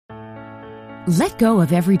Let go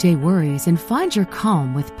of everyday worries and find your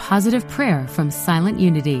calm with positive prayer from Silent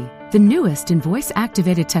Unity, the newest in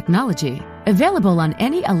voice-activated technology, available on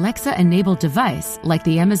any Alexa-enabled device like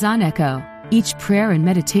the Amazon Echo. Each prayer and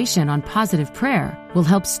meditation on positive prayer will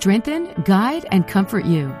help strengthen, guide, and comfort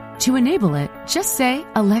you. To enable it, just say,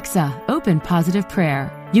 "Alexa, open positive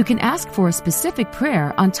prayer." You can ask for a specific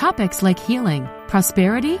prayer on topics like healing,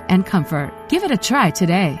 prosperity, and comfort. Give it a try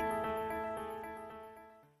today.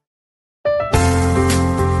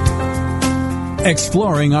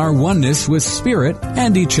 Exploring our oneness with Spirit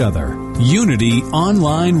and each other. Unity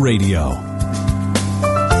Online Radio.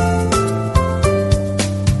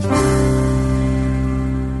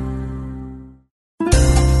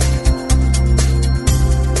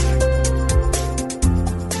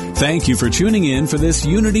 Thank you for tuning in for this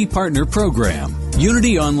Unity Partner Program.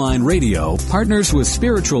 Unity Online Radio partners with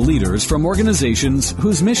spiritual leaders from organizations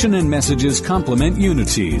whose mission and messages complement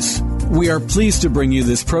Unity's. We are pleased to bring you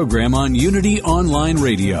this program on Unity Online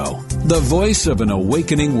Radio, the voice of an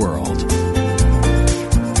awakening world.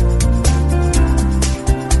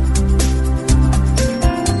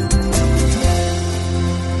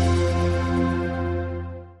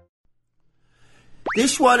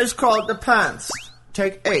 This one is called The Pants.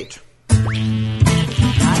 Take 8.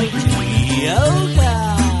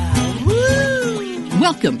 Yoga! Woo!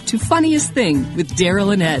 Welcome to Funniest Thing with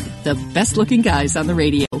Daryl and Ed, the best-looking guys on the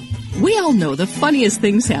radio. We all know the funniest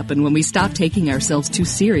things happen when we stop taking ourselves too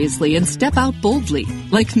seriously and step out boldly,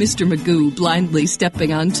 like Mr. Magoo blindly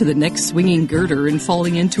stepping onto the next swinging girder and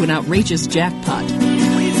falling into an outrageous jackpot.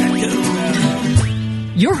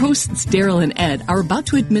 Your hosts, Daryl and Ed, are about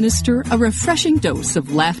to administer a refreshing dose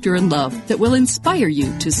of laughter and love that will inspire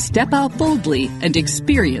you to step out boldly and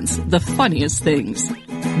experience the funniest things.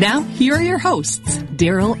 Now, here are your hosts,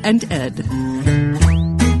 Daryl and Ed.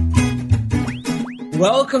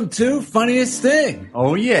 Welcome to Funniest Thing.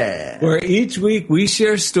 Oh, yeah. Where each week we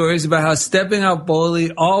share stories about how stepping out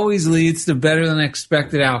boldly always leads to better than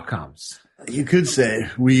expected outcomes. You could say,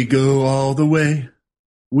 we go all the way.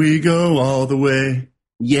 We go all the way.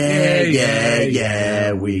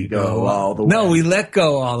 Yeah, we go all the way. No, we let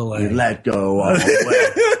go all the way. We let go all the way.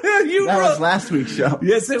 That was last week's show.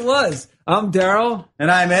 Yes, it was. I'm Daryl.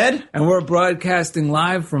 And I'm Ed. And we're broadcasting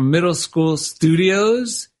live from Middle School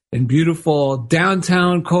Studios in beautiful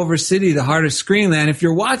downtown Culver City, the heart of Screenland. If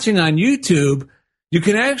you're watching on YouTube, you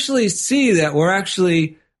can actually see that we're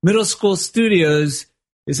actually, Middle School Studios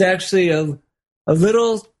is actually a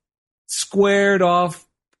little squared off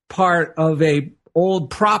part of a old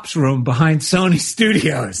props room behind Sony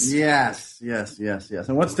Studios. Yes.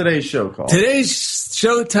 And what's today's show called? Today's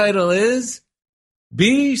show title is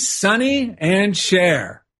Be Sunny and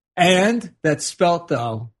Share. And that's spelt,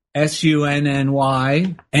 though,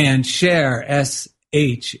 S-U-N-N-Y, and share,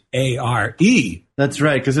 S-H-A-R-E. That's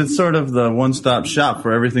right, because it's sort of the one-stop shop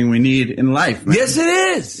for everything we need in life, man. Yes, it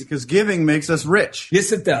is. Because giving makes us rich.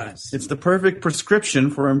 Yes, it does. It's the perfect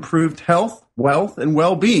prescription for improved health, wealth, and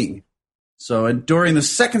well-being. So during the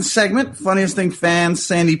second segment, Funniest Thing fan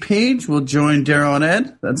Sandy Page will join Daryl and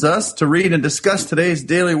Ed, that's us, to read and discuss today's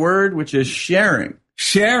daily word, which is sharing.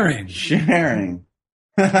 Sharing. Sharing.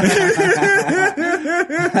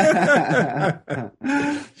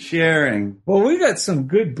 Well, we got some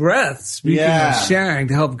good breaths, speaking of sharing,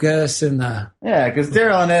 to help get us in the... Yeah, because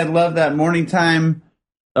Daryl and Ed love that morning time...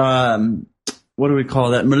 what do we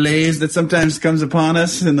call that? Malaise that sometimes comes upon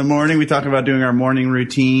us in the morning. We talk about doing our morning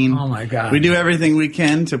routine. Oh, my God. We do everything we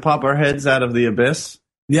can to pop our heads out of the abyss.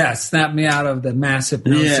 Yeah, snap me out of the mass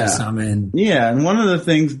hypnosis I'm in. Yeah, and one of the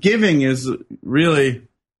things, giving is really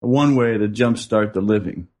one way to jumpstart the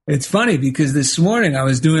living. It's funny because this morning I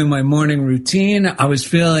was doing my morning routine. I was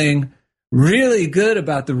feeling really good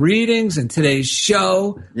about the readings and today's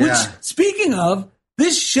show. Yeah. Which, speaking of,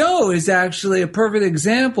 this show is actually a perfect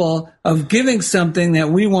example of giving something that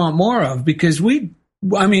we want more of because there's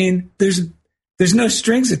no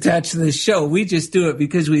strings attached to this show. We just do it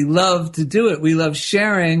because we love to do it. We love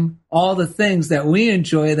sharing all the things that we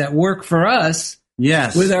enjoy that work for us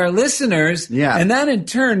with our listeners. Yeah. And that in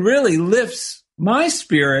turn really lifts my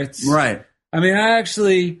spirits. Right. I mean, I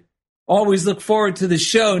actually always look forward to the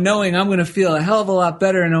show knowing I'm going to feel a hell of a lot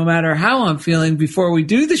better no matter how I'm feeling before we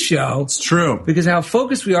do the show. It's true. Because how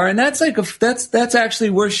focused we are. And that's that's actually,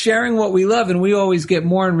 we're sharing what we love and we always get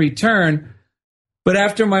more in return. But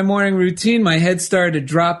after my morning routine, my head started to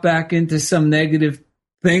drop back into some negative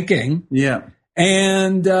thinking. Yeah.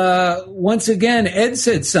 And once again, Ed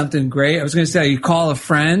said something great. I was going to say, you call a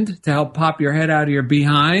friend to help pop your head out of your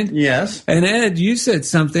behind. Yes. And Ed, you said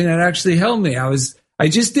something that actually helped me. I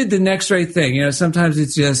just did the next right thing. You know, sometimes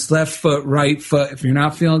it's just left foot, right foot. If you're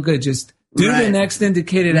not feeling good, just do the next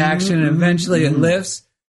indicated action, and eventually it lifts.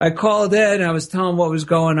 I called Ed and I was telling him what was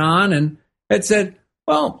going on, and Ed said,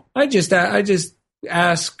 well, I just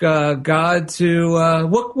ask God to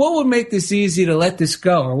what would make this easy to let this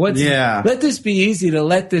go, or let this be easy to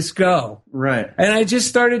let this go. Right. And I just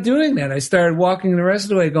started doing that. I started walking the rest of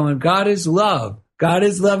the way going, God is love. God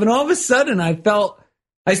is love. And all of a sudden I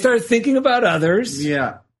started thinking about others.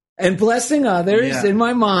 Yeah. And blessing others in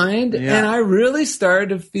my mind. Yeah. And I really started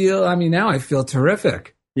to feel, now I feel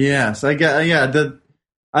terrific. Yes.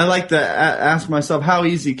 I like to ask myself, how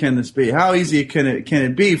easy can this be? How easy can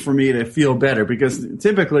it be for me to feel better? Because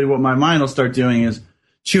typically what my mind will start doing is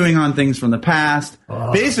chewing on things from the past,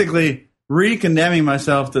 basically re-condemning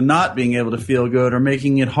myself to not being able to feel good or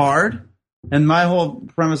making it hard. And my whole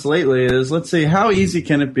premise lately is, let's see, how easy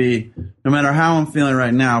can it be, no matter how I'm feeling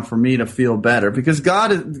right now, for me to feel better? Because God,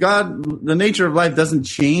 the nature of life doesn't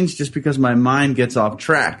change just because my mind gets off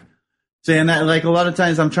track. Saying that, like, a lot of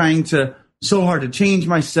times I'm trying so hard to change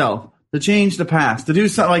myself, to change the past, to do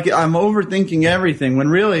something, like I'm overthinking everything, when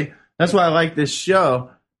really, that's why I like this show.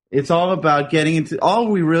 It's all about getting into, all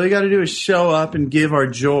we really got to do is show up and give our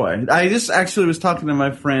joy. I just actually was talking to my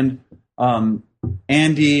friend,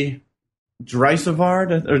 Andy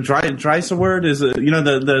Dreiseward, or Dreiseward is,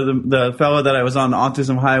 the fellow that I was on the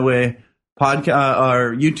Autism Highway podcast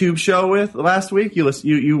or YouTube show with last week.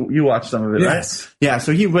 You watched some of it, yes. Right? Yeah.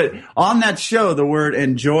 So on that show, the word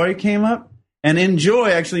enjoy came up, and enjoy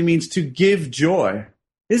actually means to give joy.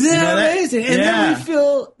 Isn't that amazing? And then we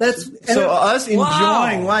feel us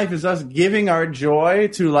enjoying life is us giving our joy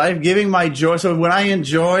to life, giving my joy. So when I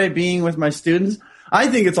enjoy being with my students, I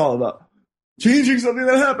think it's all about changing something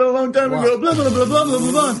that happened a long time ago, blah, blah, blah, blah, blah,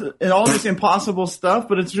 blah, blah, and all this impossible stuff,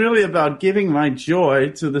 but it's really about giving my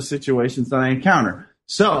joy to the situations that I encounter.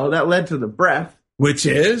 So that led to the breath. Which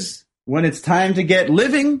is? When it's time to get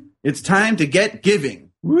living, it's time to get giving.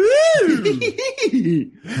 Woo!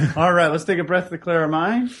 All right, let's take a breath to clear our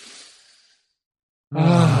mind.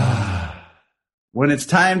 When it's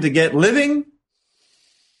time to get living,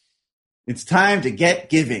 it's time to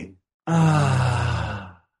get giving.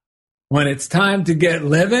 When it's time to get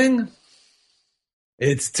living,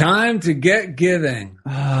 it's time to get giving.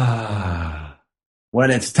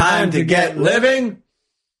 When it's time to get living,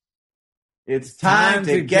 it's time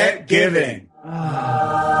to get giving.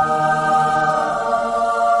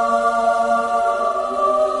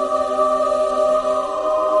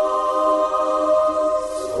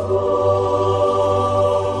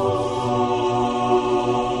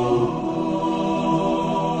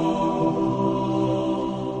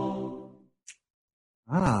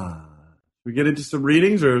 We get into some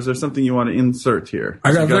readings, or is there something you want to insert here?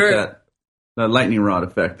 I got that lightning rod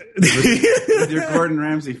effect with your Gordon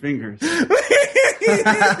Ramsay fingers.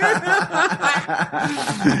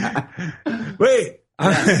 Wait,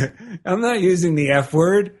 I'm not using the F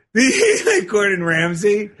word. Gordon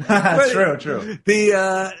Ramsay. True.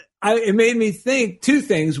 It made me think two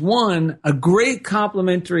things. One, a great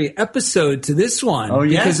complimentary episode to this one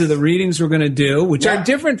because of the readings we're going to do, which are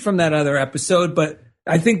different from that other episode, but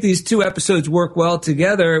I think these two episodes work well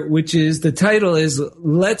together, which is, the title is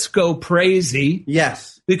Let's Go Praisey.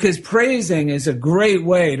 Yes. Because praising is a great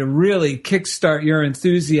way to really kickstart your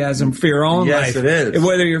enthusiasm for your own life. Yes, it is.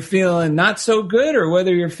 Whether you're feeling not so good or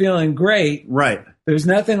whether you're feeling great. Right. There's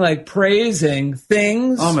nothing like praising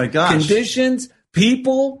things, conditions,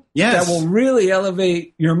 people that will really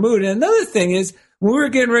elevate your mood. And another thing is, when we were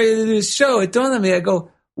getting ready to do this show, it dawned on me, I go,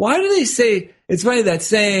 why do they say, it's funny, that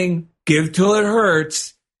saying, give till it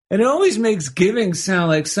hurts, and it always makes giving sound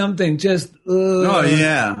like something just or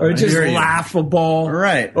just laughable,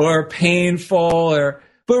 right, or painful,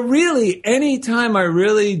 but really, anytime I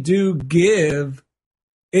really do give,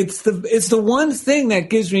 it's the one thing that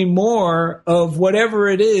gives me more of whatever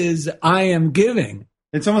it is I am giving.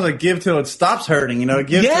 It's almost like give till it stops hurting, Give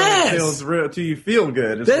till it feels real, till you feel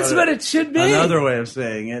good. That's what it should be. Another way of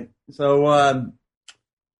saying it. So,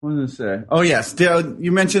 what did I say? Oh, yes.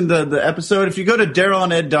 You mentioned the episode. If you go to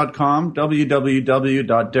DarylAndEd.com,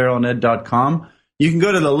 www.DarylAndEd.com, you can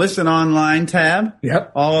go to the Listen Online tab.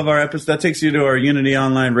 Yep. All of our episodes. That takes you to our Unity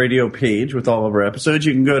Online radio page with all of our episodes.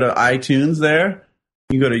 You can go to iTunes there.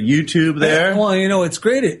 You can go to YouTube there. Well, it's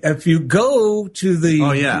great. If you go to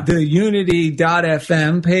the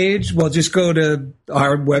Unity.fm page, just go to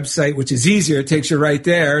our website, which is easier. It takes you right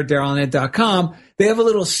there, DarylAndEd.com. They have a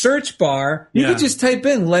little search bar. You can just type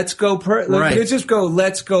in "Let's Go." Just go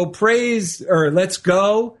 "Let's Go Praise" or "Let's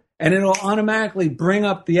Go," and it'll automatically bring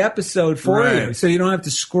up the episode for you, so you don't have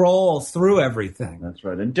to scroll through everything. That's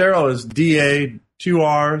right. And Daryl is DA 2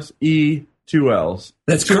 R's E 2 L's.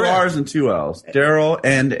 That's two correct. R's and 2 L's.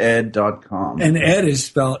 DarylAndEd.com. And Ed is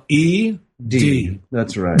spelled E-D.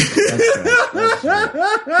 That's right.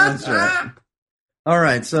 That's right. All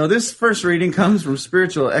right, so this first reading comes from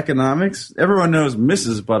Spiritual Economics. Everyone knows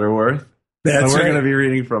Mrs. Butterworth. That's we're right. going to be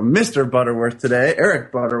reading from Mr. Butterworth today,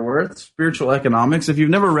 Eric Butterworth, Spiritual Economics. If you've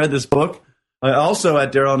never read this book, also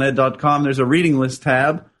at DarylAndEd.com, there's a reading list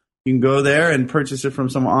tab. You can go there and purchase it from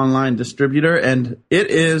some online distributor, and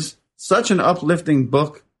it is such an uplifting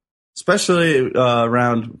book, especially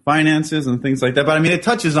around finances and things like that. But I mean, it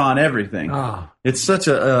touches on everything. It's such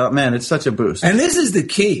a it's such a boost. And this is the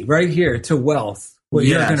key right here to wealth, what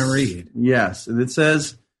you're going to read. Yes, and it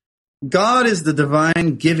says, God is the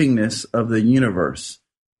divine givingness of the universe,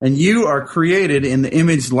 and you are created in the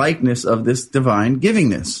image likeness of this divine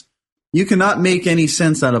givingness. You cannot make any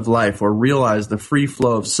sense out of life or realize the free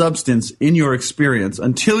flow of substance in your experience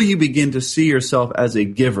until you begin to see yourself as a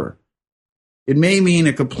giver. It may mean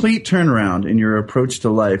a complete turnaround in your approach to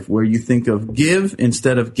life where you think of give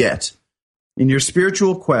instead of get. In your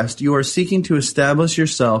spiritual quest, you are seeking to establish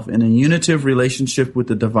yourself in a unitive relationship with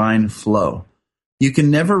the divine flow. You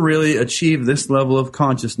can never really achieve this level of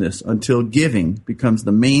consciousness until giving becomes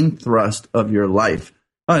the main thrust of your life.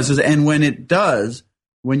 It says, and when it does,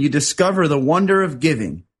 when you discover the wonder of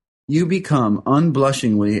giving, you become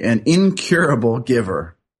unblushingly an incurable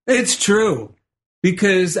giver. It's true,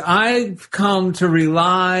 because I've come to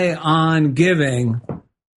rely on giving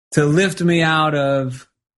to lift me out of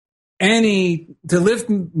to lift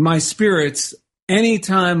my spirits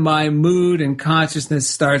anytime my mood and consciousness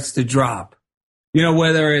starts to drop. You know,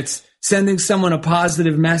 whether it's sending someone a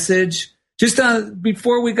positive message. Just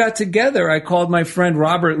before we got together, I called my friend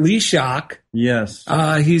Robert Leashock. Yes.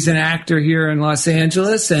 He's an actor here in Los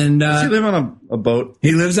Angeles. And does he live on a boat?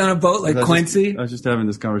 He lives on a boat like Quincy. I was just having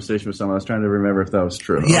this conversation with someone. I was trying to remember if that was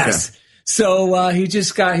true. Yes. Okay. So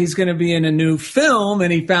he's going to be in a new film,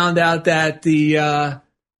 and he found out that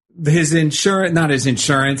his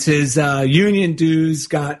union dues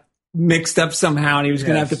got mixed up somehow, and he was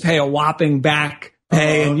going to have to pay a whopping back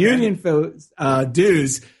pay and union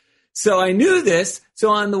dues. So I knew this.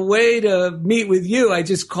 So on the way to meet with you, I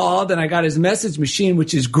just called and I got his message machine,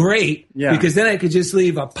 which is great because then I could just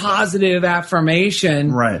leave a positive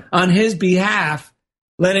affirmation on his behalf,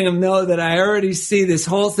 letting him know that I already see this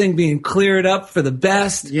whole thing being cleared up for the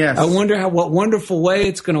best. Yes. I wonder what wonderful way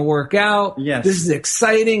it's going to work out. Yes. This is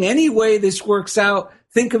exciting. Any way this works out,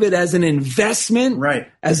 think of it as an investment,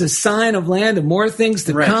 as a sign of land and more things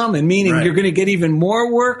to come, and meaning you're going to get even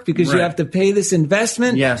more work because you have to pay this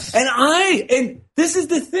investment. Yes. And this is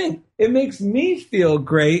the thing. It makes me feel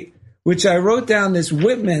great, which I wrote down this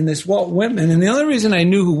Walt Whitman. And the only reason I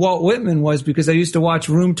knew who Walt Whitman was because I used to watch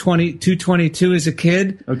Room 222 as a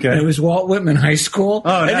kid. Okay. And it was Walt Whitman High School. Oh,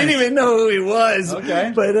 nice. I didn't even know who he was.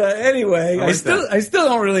 Okay. But anyway, I still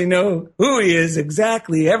don't really know who he is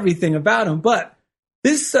exactly, everything about him. But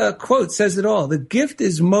this quote says it all. The gift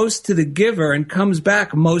is most to the giver and comes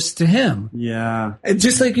back most to him. Yeah. And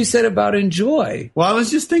just like you said about enjoy. Well, I was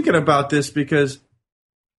just thinking about this because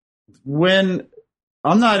when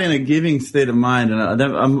I'm not in a giving state of mind and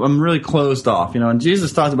I'm really closed off, and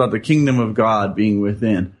Jesus talks about the kingdom of God being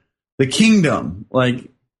within. The kingdom, like,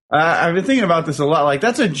 I've been thinking about this a lot. Like,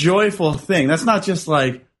 that's a joyful thing. That's not just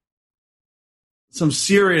like some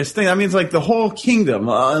serious thing. I mean, it's like the whole kingdom,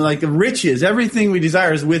 like the riches, everything we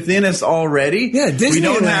desire is within us already. Yeah, Disneyland. We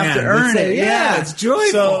don't have to earn it. Yeah, it's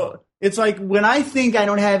joyful. So it's like when I think I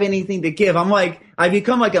don't have anything to give, I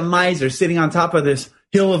become like a miser sitting on top of this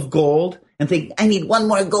hill of gold and think, I need one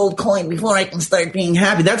more gold coin before I can start being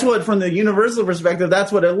happy. That's what, from the universal perspective,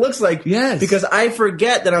 that's what it looks like. Yes. Because I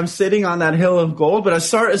forget that I'm sitting on that hill of gold, but as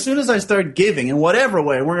soon as I start giving, in whatever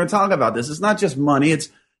way, we're going to talk about this, it's not just money, it's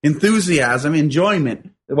enthusiasm,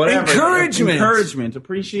 enjoyment, whatever. Encouragement,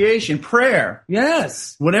 appreciation, prayer.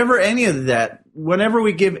 Yes. Whenever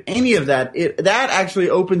we give any of that, that actually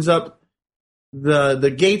opens up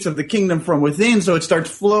the gates of the kingdom from within, so it starts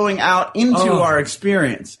flowing out into our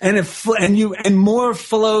experience. And more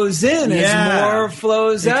flows in as more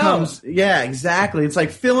flows out. Yeah, exactly. It's like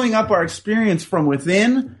filling up our experience from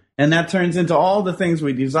within. And that turns into all the things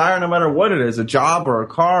we desire, no matter what it is, a job or a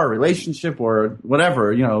car, a relationship or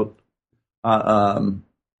whatever,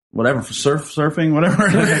 whatever, for surfing, whatever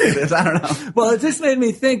it is. I don't know. Well, it just made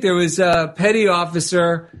me think there was a petty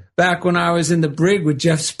officer back when I was in the brig with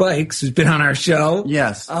Jeff Spikes, who's been on our show.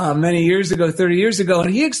 Yes. Many years ago, 30 years ago.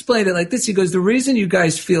 And he explained it like this. He goes, the reason you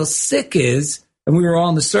guys feel sick is, and we were all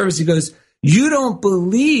in the service, he goes, you don't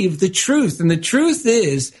believe the truth. And the truth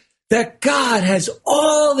is, that God has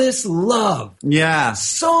all this love. Yeah.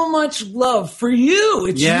 So much love for you.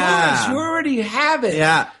 It's yours. You already have it.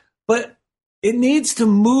 Yeah. But it needs to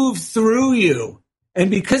move through you. And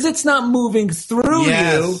because it's not moving through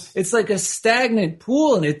you, it's like a stagnant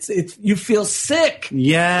pool, and it's you feel sick.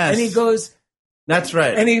 Yes. And he goes, that's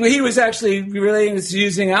right. And he was actually relating this to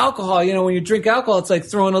using alcohol. You know, when you drink alcohol, it's like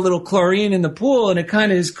throwing a little chlorine in the pool, and it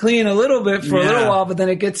kind of is clean a little bit for a little while, but then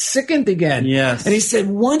it gets sickened again. Yes. And he said,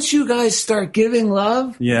 once you guys start giving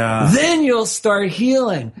love, then you'll start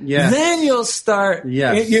healing. Yes. Then you'll start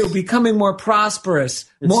becoming more prosperous.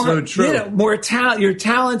 It's so true. You know, more talent. Your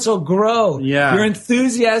talents will grow. Yeah. Your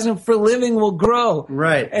enthusiasm for living will grow.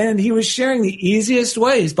 Right. And he was sharing the easiest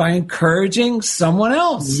ways by encouraging someone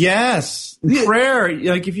else. Yes. Prayer,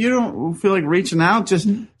 like if you don't feel like reaching out, just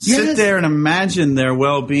sit there and imagine their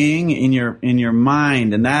well-being in your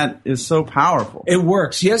mind, and that is so powerful. It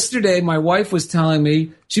works. Yesterday, my wife was telling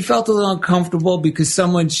me she felt a little uncomfortable because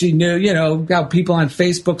someone she knew, you know, how people on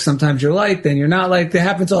Facebook, sometimes you're liked, then you're not liked. It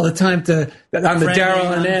happens all the time on the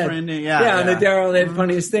Daryl and Ed. On the Daryl and Ed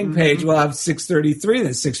Funniest Thing page. We'll have 633,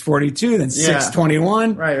 then 642, then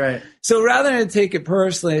 621. Right. So rather than take it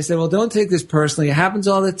personally, I said, well, don't take this personally. It happens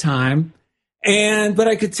all the time. But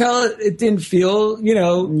I could tell it didn't feel,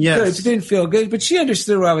 good. It didn't feel good. But she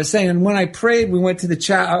understood what I was saying. And when I prayed, we went to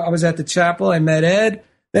the I was at the chapel. I met Ed.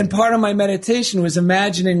 Then part of my meditation was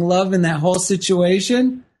imagining love in that whole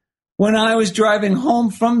situation. When I was driving home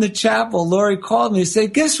from the chapel, Lori called me and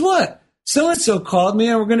said, guess what? So-and-so called me,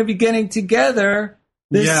 and we're going to be getting together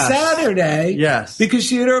this Saturday. Yes. Because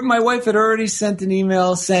my wife had already sent an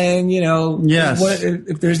email saying,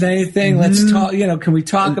 if there's anything, let's talk, can we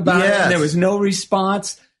talk about it? And there was no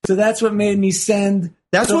response. So that's what made me send.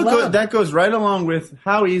 That goes right along with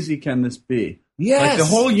how easy can this be? Yes. Like the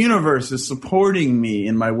whole universe is supporting me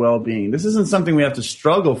in my well-being. This isn't something we have to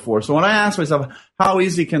struggle for. So when I ask myself, how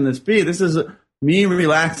easy can this be? This is me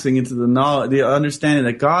relaxing into the understanding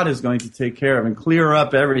that God is going to take care of and clear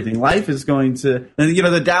up everything. Life is going to, and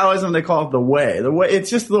the Taoism, they call it the way. It's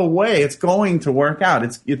just the way. It's going to work out.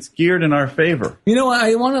 It's geared in our favor.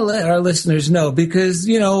 I want to let our listeners know because,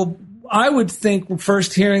 I would think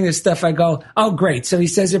first hearing this stuff, I go, oh, great. So he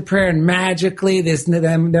says a prayer and magically they're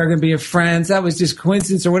going to be friends. That was just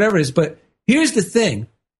coincidence or whatever it is. But here's the thing.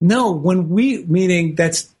 No, meaning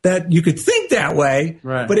that you could think that way,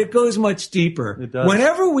 right. But it goes much deeper. It does.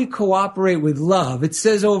 Whenever we cooperate with love, it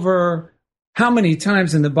says over how many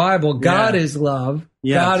times in the Bible, God is love,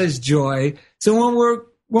 God is joy. So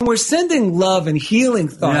when we're sending love and healing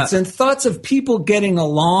thoughts and thoughts of people getting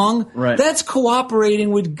along, that's cooperating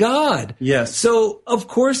with God. Yes. So of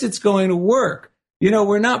course it's going to work.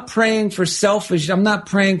 We're not praying for I'm not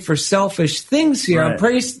praying for selfish things here.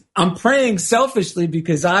 Right. I'm praying selfishly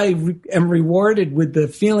because I am rewarded with the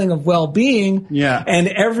feeling of well-being. Yeah. And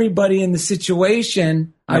everybody in the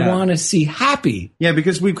situation I want to see happy. Yeah,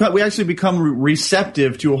 because we actually become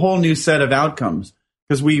receptive to a whole new set of outcomes.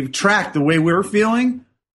 Because we've tracked the way we're feeling,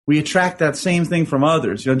 we attract that same thing from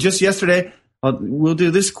others. Just yesterday, we'll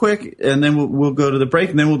do this quick, and then we'll go to the break,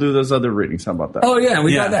 and then we'll do those other readings. How about that? Oh, yeah.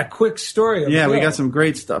 We got that quick story. We got some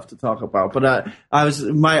great stuff to talk about. But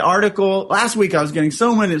my article, last week I was getting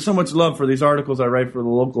so much love for these articles I write for the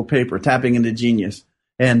local paper, Tapping into Genius.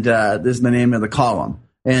 And this is the name of the column.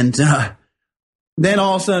 And then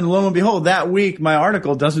all of a sudden, lo and behold, that week my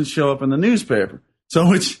article doesn't show up in the newspaper. So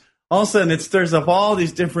all of a sudden it stirs up all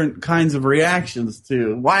these different kinds of reactions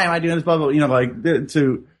to, why am I doing this, blah, blah,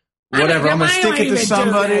 to whatever, I'm going to stick it to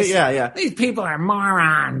somebody. Yeah. These people are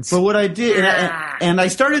morons. But what I did, and I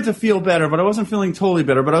started to feel better, but I wasn't feeling totally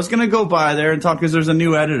better. But I was going to go by there and talk because there's a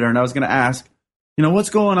new editor, and I was going to ask, what's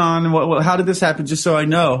going on? How did this happen? Just so I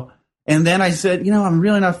know. And then I said, I'm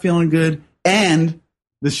really not feeling good. And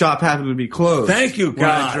the shop happened to be closed. Thank you, God.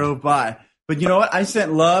 When I drove by. But you know what? I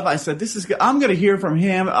sent love. I said, this is good. I'm going to hear from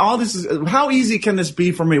him. All this is, how easy can this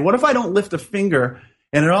be for me? What if I don't lift a finger?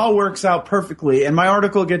 And it all works out perfectly. And my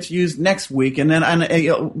article gets used next week. And then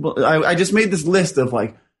I just made this list of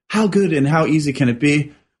like, how good and how easy can it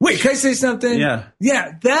be? Wait, can I say something? Yeah.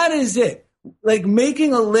 Yeah, that is it. Like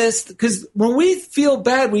making a list. Because when we feel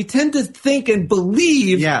bad, we tend to think and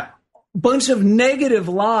believe a bunch of negative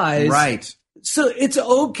lies. Right. So it's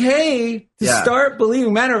okay to start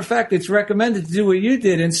believing. Matter of fact, it's recommended to do what you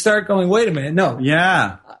did and start going, wait a minute. No.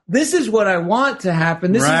 Yeah. This is what I want to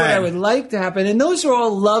happen. This is what I would like to happen. And those are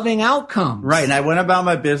all loving outcomes. Right. And I went about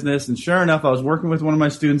my business. And sure enough, I was working with one of my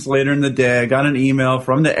students later in the day. I got an email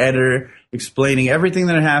from the editor explaining everything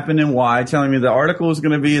that happened and why, telling me the article was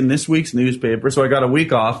going to be in this week's newspaper. So I got a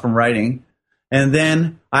week off from writing. And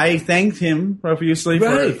then I thanked him profusely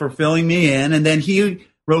for filling me in. And then he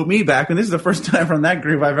wrote me back, and this is the first time from that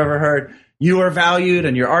group I've ever heard you are valued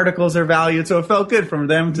and your articles are valued. So it felt good from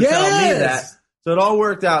them to tell me that. So it all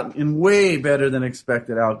worked out in way better than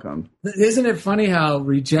expected outcome. Isn't it funny how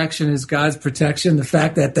rejection is God's protection? The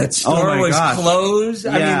fact that store was closed.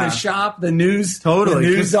 Yeah. I mean, the shop, the news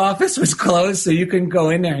office was closed, so you can go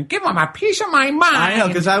in there and give them a piece of my mind. I know,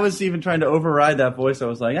 because I was even trying to override that voice. I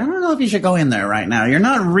was like, I don't know if you should go in there right now. You're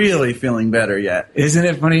not really feeling better yet. Isn't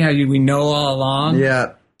it funny how we know all along?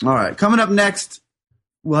 Yeah. All right. Coming up next,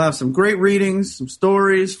 we'll have some great readings, some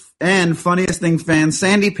stories, and Funniest Thing fan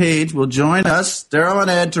Sandy Page will join us, Daryl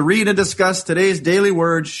and Ed, to read and discuss today's daily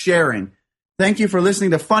word, sharing. Thank you for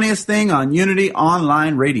listening to Funniest Thing on Unity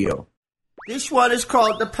Online Radio. This one is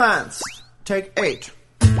called The Pants. Take 8.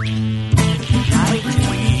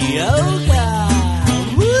 Yoga!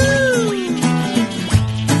 Woo!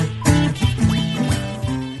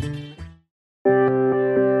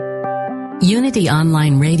 Unity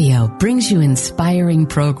Online Radio brings you inspiring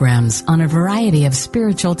programs on a variety of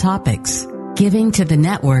spiritual topics. Giving to the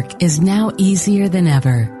network is now easier than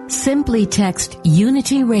ever. Simply text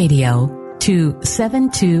Unity Radio to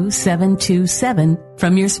 72727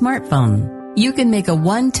 from your smartphone. You can make a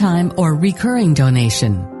one-time or recurring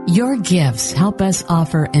donation. Your gifts help us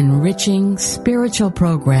offer enriching spiritual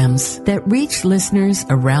programs that reach listeners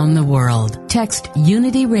around the world. Text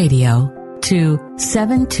Unity Radio to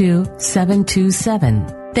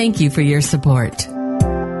 72727. Thank you for your support.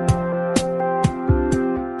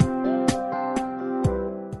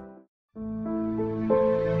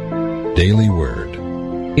 Daily Word,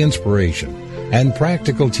 inspiration, and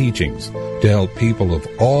practical teachings to help people of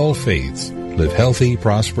all faiths live healthy,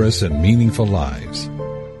 prosperous, and meaningful lives.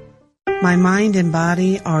 My mind and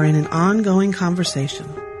body are in an ongoing conversation.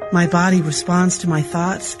 My body responds to my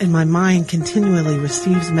thoughts, and my mind continually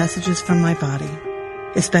receives messages from my body,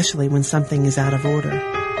 especially when something is out of order.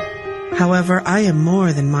 However, I am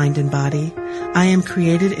more than mind and body. I am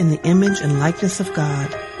created in the image and likeness of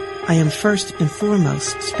God. I am first and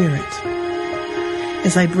foremost spirit.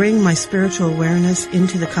 As I bring my spiritual awareness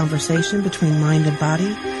into the conversation between mind and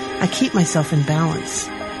body, I keep myself in balance.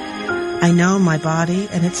 I know my body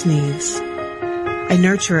and its needs. I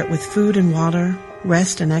nurture it with food and water,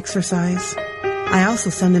 rest and exercise. I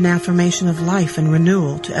also send an affirmation of life and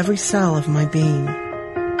renewal to every cell of my being.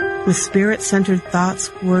 With spirit-centered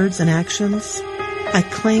thoughts, words, and actions, I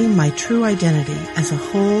claim my true identity as a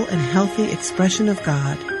whole and healthy expression of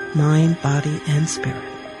God, mind, body, and spirit.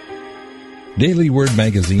 Daily Word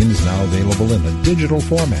magazine is now available in a digital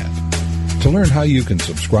format. To learn how you can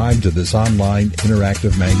subscribe to this online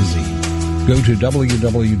interactive magazine, go to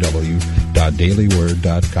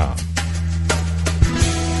www.dailyword.com.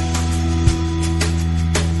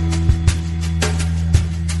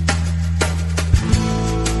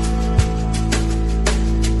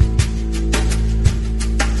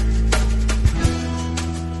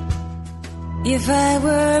 If I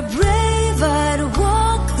were brave, I'd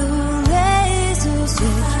walk the razor's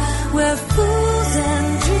edge, where fools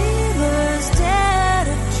and dreamers dare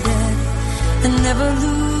to tread, and never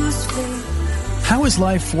lose faith. How is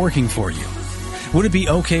life working for you? Would it be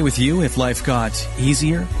okay with you if life got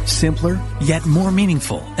easier, simpler, yet more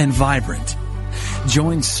meaningful and vibrant?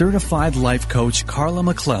 Join certified life coach Carla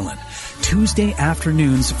McClellan Tuesday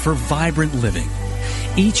afternoons for Vibrant Living.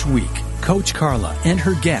 Each week, Coach Carla and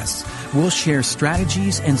her guests will share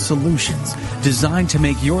strategies and solutions designed to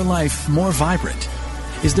make your life more vibrant.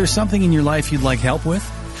 Is there something in your life you'd like help with?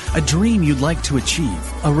 A dream you'd like to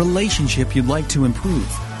achieve? A relationship you'd like to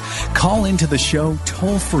improve? Call into the show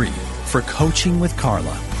toll-free for Coaching with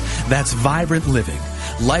Carla. That's Vibrant Living,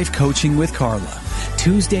 Life Coaching with Carla.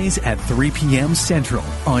 Tuesdays at 3 p.m. Central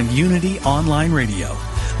on Unity Online Radio,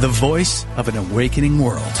 the voice of an awakening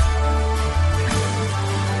world.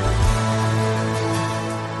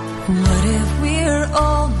 What if we're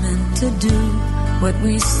all meant to do what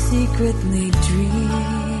we secretly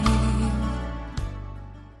dream?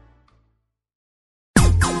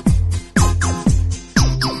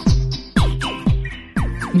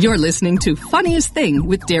 You're listening to Funniest Thing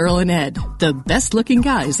with Daryl and Ed, the best-looking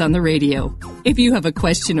guys on the radio. If you have a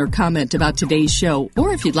question or comment about today's show,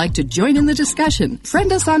 or if you'd like to join in the discussion,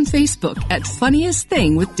 friend us on Facebook at Funniest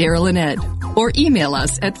Thing with Daryl and Ed, or email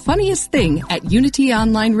us at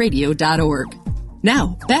funniestthing@unityonlineradio.org.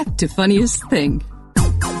 Now, back to Funniest Thing.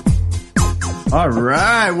 All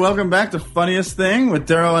right, welcome back to Funniest Thing with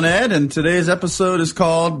Daryl and Ed, and today's episode is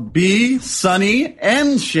called Be Sunny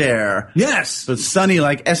and Share. Yes. So it's sunny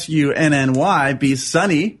like S-U-N-N-Y, be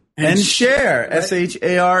sunny and share,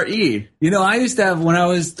 S-H-A-R-E. You know, I used to have, when I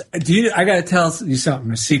was, I got to tell you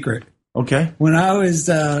something, a secret. Okay. When I was,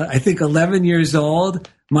 I think, 11 years old,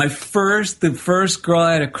 the first girl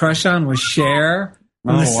I had a crush on was Cher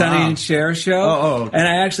from the Sonny and Cher show. Okay. And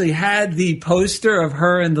I actually had the poster of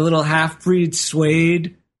her in the little Half-Breed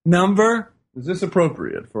Suede number. Is this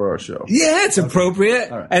appropriate for our show? Yeah, it's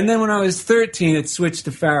appropriate. All right. And then when I was 13, it switched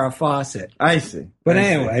to Farrah Fawcett. I see. But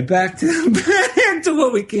anyway, back to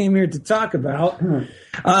what we came here to talk about.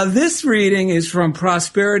 This reading is from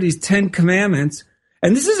Prosperity's 10 Commandments.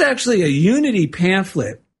 And this is actually a Unity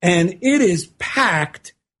pamphlet. And it is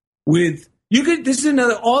packed with, this is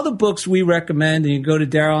another, all the books we recommend, and you go to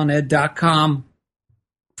DarylAndEd.com,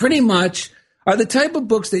 pretty much are the type of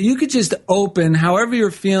books that you could just open however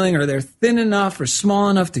you're feeling, or they're thin enough or small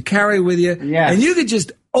enough to carry with you. Yes. And you could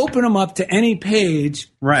just open them up to any page.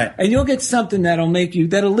 Right. And you'll get something that'll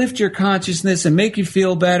lift your consciousness and make you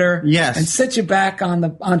feel better. Yes. And set you back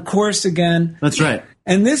on course again. That's right.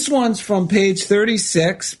 And this one's from page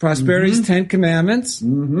 36, Prosperity's 10 Commandments.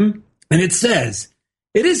 Mm-hmm. And it says,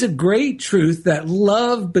 "It is a great truth that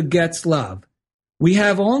love begets love. We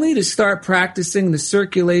have only to start practicing the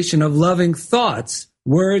circulation of loving thoughts,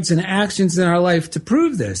 words, and actions in our life to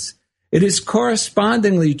prove this. It is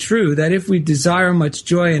correspondingly true that if we desire much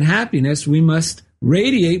joy and happiness, we must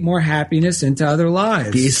radiate more happiness into other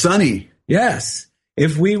lives." Be sunny. Yes.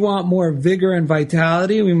 If we want more vigor and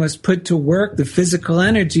vitality, we must put to work the physical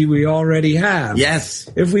energy we already have. Yes.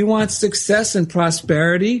 If we want success and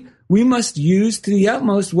prosperity, we must use to the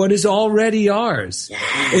utmost what is already ours.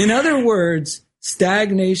 Yeah. In other words,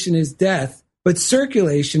 stagnation is death, but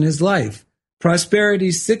circulation is life.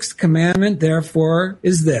 Prosperity's 6th commandment, therefore,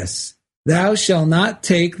 is this: thou shalt not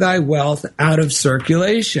take thy wealth out of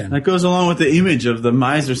circulation. That goes along with the image of the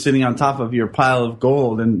miser sitting on top of your pile of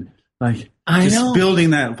gold and building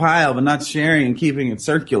that pile, but not sharing and keeping it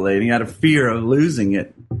circulating out of fear of losing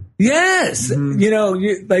it. Yes.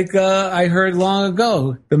 Mm-hmm. I heard long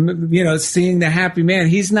ago, seeing the happy man,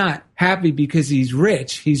 he's not happy because he's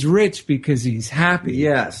rich. He's rich because he's happy.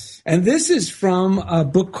 Yes. And this is from a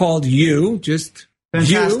book called You, just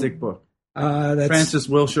fantastic You. Book. That's Francis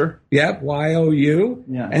Wilshire. Yep, Y-O-U.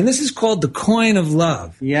 Yeah. And this is called The Coin of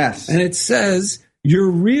Love. Yes. And it says, your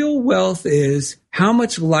real wealth is how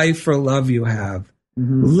much life or love you have.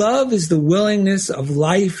 Mm-hmm. Love is the willingness of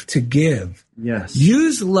life to give. Yes.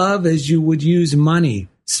 Use love as you would use money.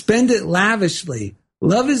 Spend it lavishly.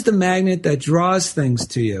 Love is the magnet that draws things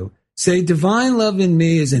to you. Say, divine love in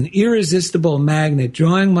me is an irresistible magnet,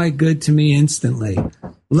 drawing my good to me instantly.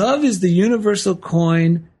 Love is the universal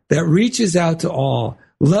coin that reaches out to all.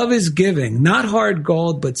 Love is giving, not hard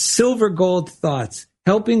gold, but silver gold thoughts,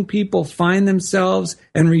 helping people find themselves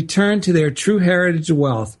and return to their true heritage of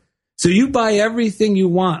wealth. So you buy everything you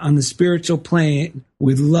want on the spiritual plane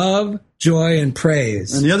with love, joy, and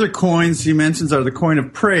praise. And the other coins he mentions are the coin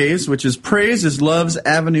of praise, which is praise is love's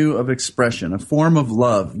avenue of expression, a form of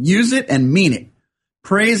love. Use it and mean it.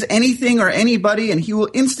 Praise anything or anybody, and he will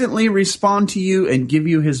instantly respond to you and give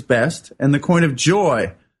you his best. And the coin of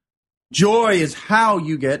joy. Joy is how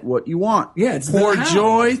you get what you want. Yeah, it's pour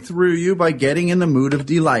joy through you by getting in the mood of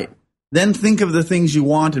delight. Then think of the things you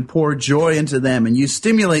want and pour joy into them, and you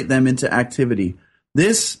stimulate them into activity.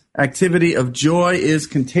 This activity of joy is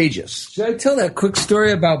contagious. Should I tell that quick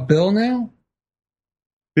story about Bill now?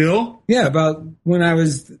 Bill? Yeah, about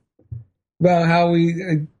how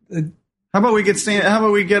we... How about we get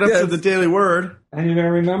up to the Daily Word? And you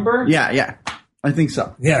gonna remember? Yeah. I think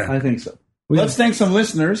so. Yeah. I think so. Let's thank some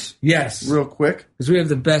listeners. Yes. Real quick. Because we have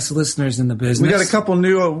the best listeners in the business. We got a couple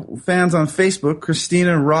new fans on Facebook,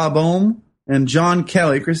 Christina Robome and John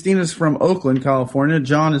Kelly. Christina's from Oakland, California.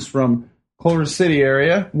 John is from Culver City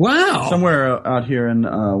area. Wow. Somewhere out here in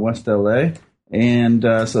West LA. And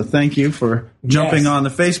so thank you for jumping on the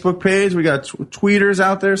Facebook page. We got tweeters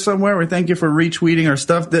out there somewhere. We thank you for retweeting our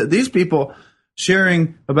stuff. These people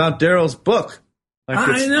sharing about Daryl's book.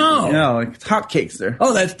 I know. Like hotcakes there.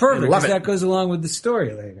 Oh, that's perfect. Love it. That goes along with the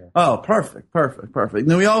story later. Oh, perfect.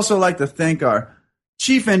 Now, we also like to thank our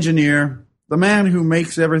chief engineer, the man who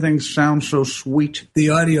makes everything sound so sweet. The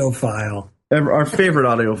audiophile. Our favorite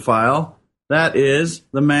audiophile. That is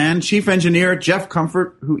the man, chief engineer Jeff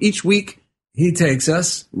Comfort, who each week he takes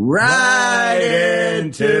us right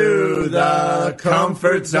into the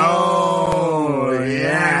comfort zone.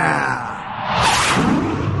 Yeah.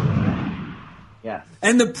 Yeah.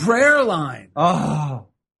 And the prayer line. Oh.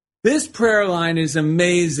 This prayer line is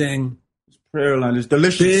amazing. This prayer line is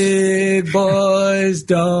delicious. Big boys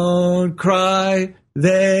don't cry.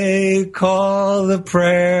 They call the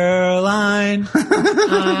prayer line. Big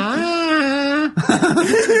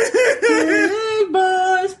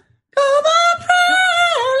boys call the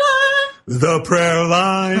prayer line. the prayer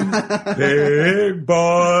line. Big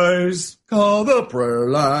boys Call the prayer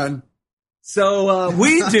line. So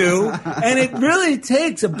we do, and it really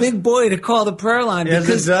takes a big boy to call the prayer line. Yes,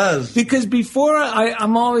 it does. Because before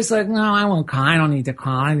I'm always like, no, I won't call. I don't need to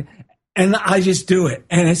call. And I just do it.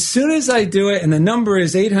 And as soon as I do it, and the number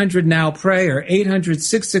is 800-NOW-PRAY or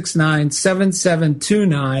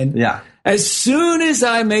 800-669-7729. Yeah. As soon as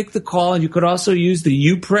I make the call, and you could also use the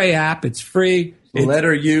You Pray app. It's free. The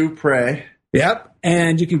letter U, pray. Yep.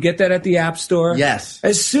 And you can get that at the App Store. Yes.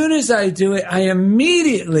 As soon as I do it, I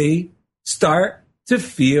immediately start to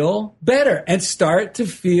feel better and start to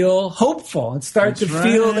feel hopeful and start to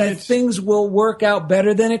feel that things will work out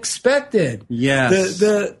better than expected. Yes.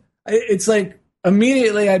 It's like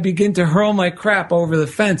immediately I begin to hurl my crap over the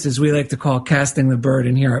fence, as we like to call casting the bird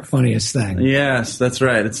in here at Funniest Thing. Yes, that's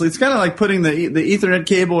right. It's kind of like putting the Ethernet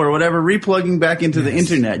cable or whatever, replugging back into the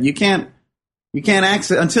internet. You can't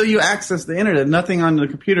access until you access the internet. Nothing on the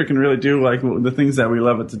computer can really do like the things that we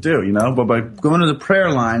love it to do, you know. But by going to the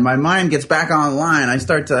prayer line, my mind gets back online. I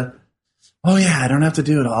start to, oh yeah, I don't have to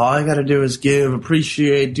do it. All I got to do is give,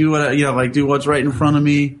 appreciate, do what do what's right in front of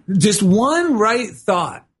me. Just one right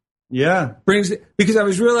thought. Yeah. Because I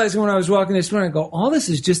was realizing when I was walking this morning, I go, all this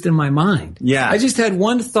is just in my mind. Yeah. I just had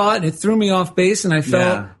one thought and it threw me off base and I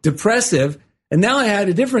felt depressive. And now I had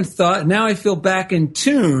a different thought. And now I feel back in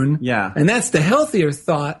tune. Yeah. And that's the healthier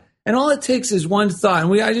thought. And all it takes is one thought. And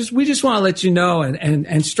we just want to let you know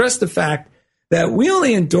and stress the fact that we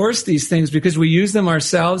only endorse these things because we use them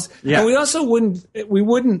ourselves. Yeah. And we also wouldn't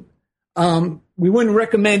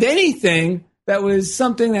recommend anything that was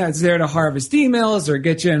something that's there to harvest emails or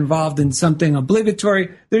get you involved in something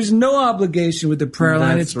obligatory. There's no obligation with the prayer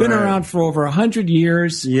line. It's been around for over 100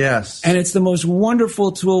 years. Yes. And it's the most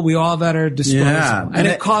wonderful tool we all have at our disposal. Yeah. And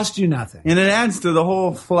it costs you nothing. And it adds to the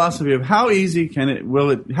whole philosophy of how easy can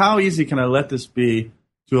I let this be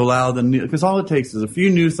to allow the new, because all it takes is a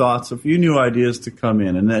few new thoughts, a few new ideas to come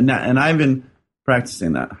in. And I've been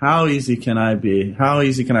practicing that. How easy can I be? How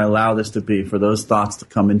easy can I allow this to be for those thoughts to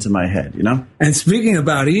come into my head, you know? And speaking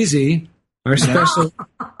about easy, our special...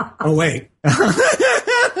 Oh, wait.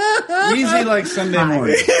 Easy like Sunday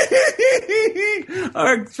morning.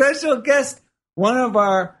 Our special guest, one of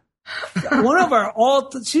our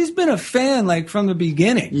she's been a fan like from the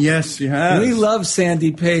beginning. Yes, she has. We love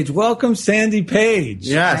Sandy Page. Welcome, Sandy Page.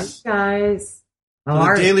 Yes. Hi, guys.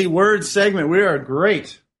 The Daily Word segment. We are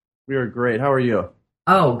great. We are great. How are you?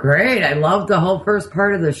 Oh, great. I loved the whole first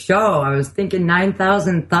part of the show. I was thinking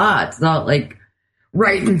 9,000 thoughts, not like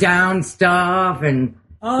writing down stuff. And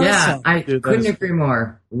yeah, I couldn't agree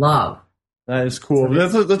more. Love. That is cool.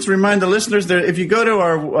 Let's remind the listeners that if you go to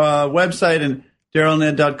our website and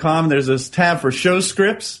DarylNed.com, there's this tab for show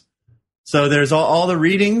scripts. So there's all the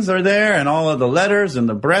readings are there, and all of the letters and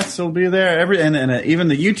the breaths will be there. And even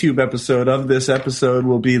the YouTube episode of this episode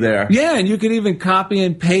will be there. Yeah, and you can even copy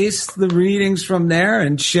and paste the readings from there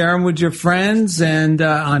and share them with your friends and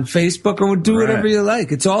on Facebook, or do whatever you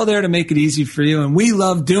like. It's all there to make it easy for you, and we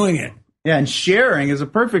love doing it. Yeah, and sharing is a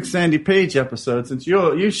perfect Sandy Page episode since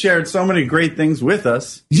you shared so many great things with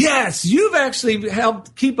us. Yes, you've actually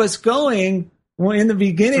helped keep us going. Well, in the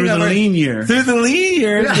beginning through the lean years,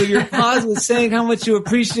 with your pause with saying how much you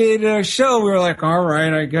appreciated our show, we were like, all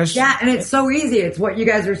right, I guess. Yeah, and it's so easy. It's what you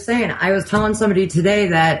guys are saying. I was telling somebody today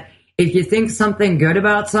that if you think something good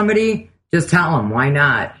about somebody, just tell them. Why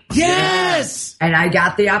not? Yes! And I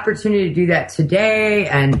got the opportunity to do that today.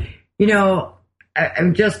 And, you know,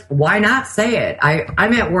 I'm just, why not say it?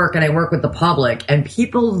 I'm at work and I work with the public, and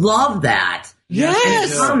people love that. Yes. And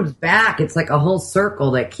it comes back. It's like a whole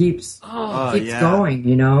circle that keeps going,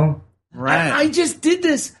 you know? Right. I just did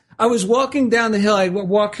this. I was walking down the hill. I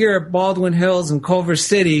walk here at Baldwin Hills in Culver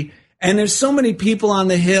City, and there's so many people on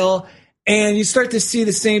the hill, and you start to see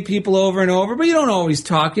the same people over and over, but you don't always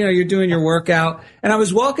talk. You know, you're doing your workout. And I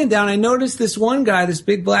was walking down. I noticed this one guy, this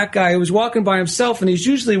big black guy, who was walking by himself, and he's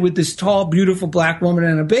usually with this tall, beautiful black woman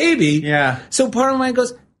and a baby. Yeah. So part of mine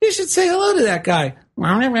goes, you should say hello to that guy.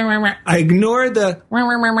 I ignored the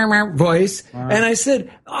voice, and I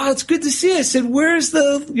said, oh, it's good to see you. I said, where's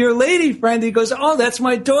your lady friend? He goes, oh, that's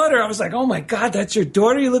my daughter. I was like, oh, my God, that's your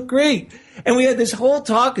daughter? You look great. And we had this whole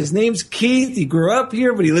talk. His name's Keith. He grew up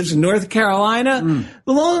here, but he lives in North Carolina.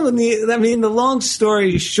 The long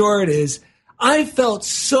story short is I felt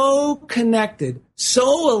so connected,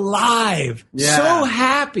 so alive, so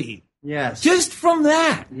happy. Yes. Just from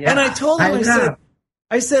that. Yeah. And I told him,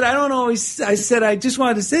 I said, I just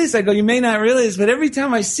wanted to say this. I go, you may not realize, but every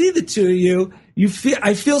time I see the two of you,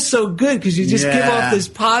 I feel so good because you just give off this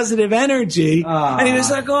positive energy. And he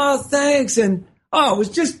was like, oh, thanks. And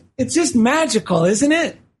it's just magical, isn't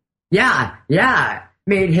it? Yeah.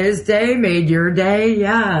 Made his day, made your day.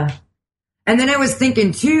 Yeah. And then I was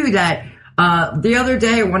thinking too that the other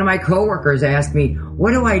day, one of my coworkers asked me,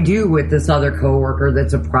 what do I do with this other coworker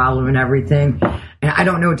that's a problem and everything? And I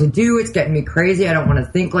don't know what to do. It's getting me crazy. I don't want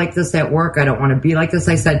to think like this at work. I don't want to be like this.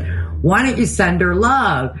 I said, why don't you send her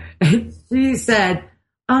love? And she said,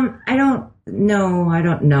 I don't know.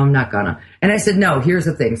 I'm not gonna. And I said, no, here's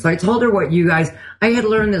the thing. So I told her what I had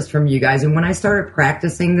learned this from you guys. And when I started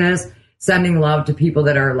practicing this, sending love to people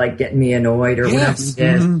that are like getting me annoyed or whatever it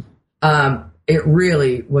is, it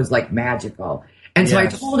really was like magical. And so I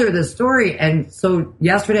told her this story. And so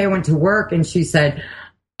yesterday I went to work and she said,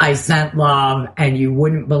 I sent love and you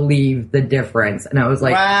wouldn't believe the difference. And I was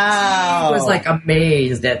like, wow. She was like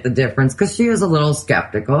amazed at the difference because she was a little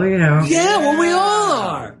skeptical, you know? Yeah, well, we all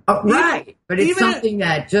are. Right. But it's something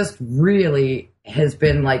that just really has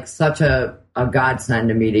been like such a godsend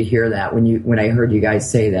to me to hear that when I heard you guys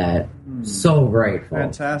say that. So grateful.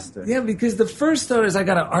 Fantastic. Yeah, because the first thought is I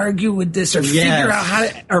got to argue with this or figure out how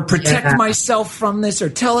to, or protect myself from this or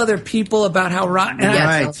tell other people about how rotten.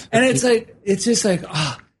 And it's like, it's just like,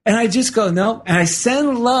 and I just go, no, and I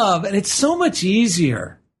send love, and it's so much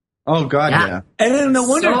easier. Oh, God, yeah. And then no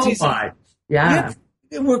wonder so much. Yeah.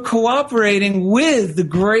 We're cooperating with the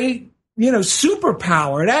great,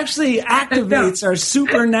 superpower. It actually activates our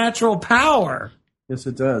supernatural power. Yes,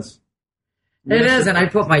 it does. It is, and I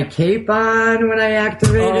put my cape on when I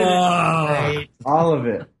activate it. Right. All of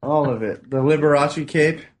it. The Liberace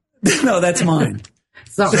cape. No, that's mine.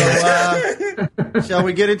 So shall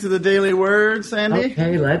we get into the daily word, Sandy?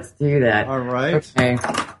 Okay, let's do that. All right. Okay,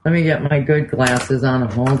 let me get my good glasses on.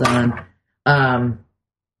 Hold on.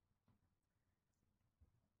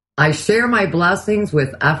 I share my blessings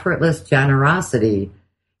with effortless generosity.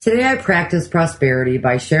 Today I practice prosperity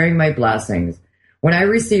by sharing my blessings. When I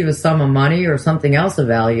receive a sum of money or something else of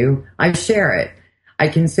value, I share it. I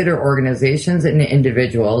consider organizations and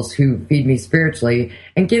individuals who feed me spiritually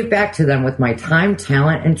and give back to them with my time,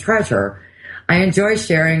 talent, and treasure. I enjoy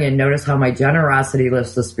sharing and notice how my generosity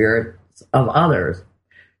lifts the spirits of others.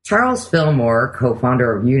 Charles Fillmore,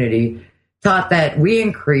 co-founder of Unity, taught that we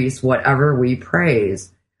increase whatever we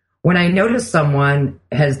praise. When I notice someone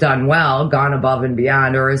has done well, gone above and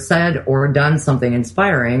beyond, or has said or done something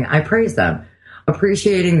inspiring, I praise them.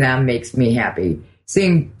 Appreciating them makes me happy.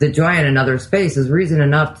 Seeing the joy in another's face is reason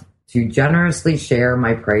enough to generously share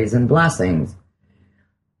my praise and blessings.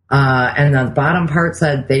 And the bottom part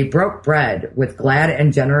said, they broke bread with glad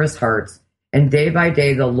and generous hearts, and day by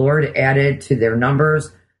day the Lord added to their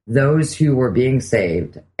numbers those who were being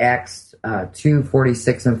saved. Acts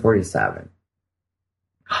 2:46 and 47.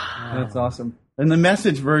 That's awesome. And the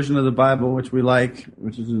Message version of the Bible, which we like,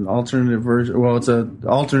 which is an alternative version, well, it's an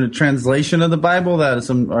alternate translation of the Bible that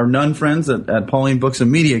our nun friends at Pauline Books and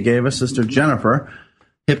Media gave us, Sister Jennifer,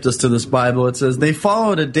 hipped us to this Bible. It says, they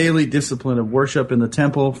followed a daily discipline of worship in the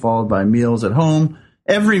temple, followed by meals at home.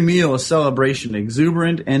 Every meal a celebration,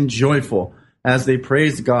 exuberant and joyful, as they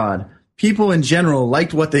praised God. People in general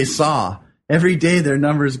liked what they saw. Every day their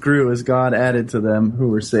numbers grew as God added to them who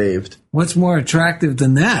were saved. What's more attractive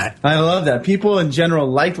than that? I love that. People in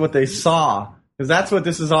general liked what they saw, because that's what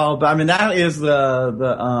this is all about. I mean, that is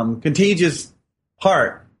the contagious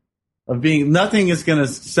part of being. Nothing is going to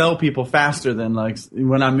sell people faster than like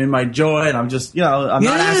when I'm in my joy and I'm just, I'm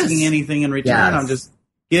not asking anything in return. Yes. I'm just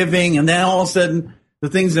giving, and then all of a sudden the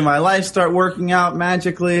things in my life start working out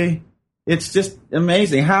magically. It's just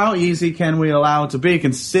amazing. How easy can we allow it to be,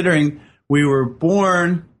 considering we were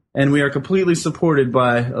born and we are completely supported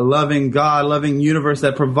by a loving God, loving universe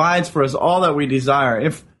that provides for us all that we desire.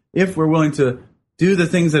 If we're willing to do the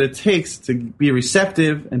things that it takes to be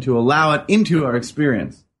receptive and to allow it into our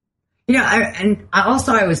experience. I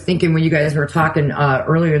was thinking when you guys were talking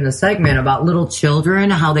earlier in the segment about little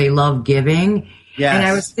children, how they love giving. Yes. And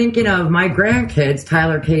I was thinking of my grandkids,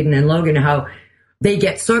 Tyler, Caden, and Logan, how they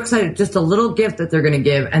get so excited, just a little gift that they're going to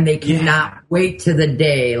give, and they cannot wait to the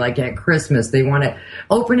day, like at Christmas. They want to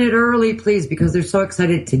open it early, please, because they're so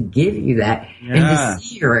excited to give you that and to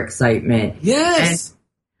see your excitement. Yes.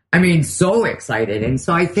 And, so excited. And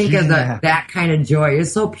so I think of that kind of joy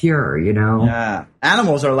is so pure, Yeah.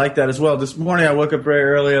 Animals are like that as well. This morning I woke up very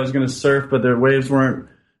early. I was going to surf, but the waves weren't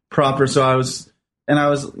proper, so I was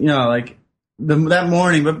that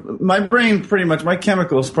morning, but my brain pretty much, my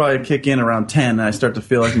chemicals probably kick in around 10 and I start to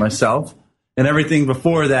feel like myself. And everything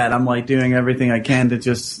before that, I'm like doing everything I can to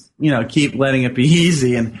just, keep letting it be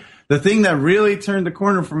easy. And the thing that really turned the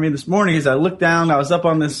corner for me this morning is I looked down, I was up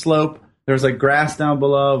on this slope. There was like grass down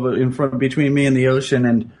below between me and the ocean.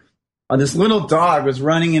 And this little dog was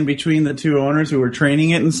running in between the two owners who were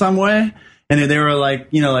training it in some way. and they were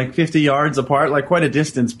like 50 yards apart, like quite a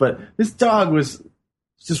distance. But this dog was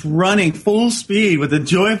just running full speed with a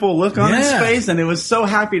joyful look on its face, and it was so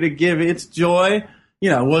happy to give its joy.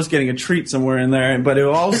 It was getting a treat somewhere in there, but it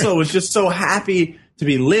also was just so happy to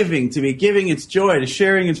be living, to be giving its joy, to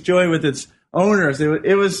sharing its joy with its owners.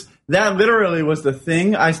 It was that literally was the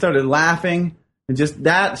thing. I started laughing, and just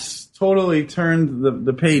that totally turned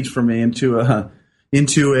the page for me into a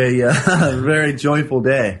very joyful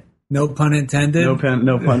day. No pun intended.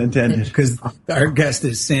 No pun intended. Because our guest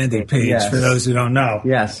is Sandy Page. For those who don't know.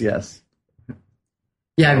 Yes.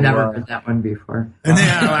 Yeah, I've never heard that one before.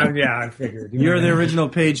 I figured. You're the original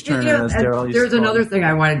page turner, as Daryl used to There's another thing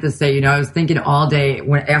I wanted to say. I was thinking all day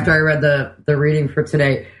after I read the reading for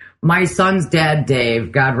today. My son's dad,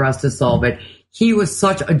 Dave, God rest his soul, but he was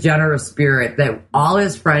such a generous spirit that all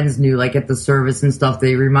his friends knew, like at the service and stuff.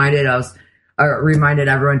 They reminded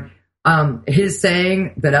everyone. His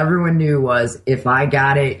saying that everyone knew was, "If I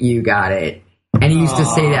got it, you got it," and he used to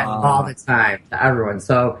say that all the time to everyone.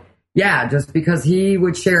 So. Yeah, just because he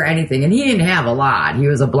would share anything. And he didn't have a lot. He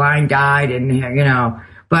was a blind guy,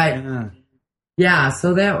 But,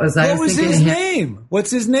 so that was... What was his name?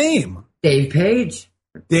 What's his name? Dave Page.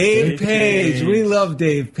 Dave Page. We love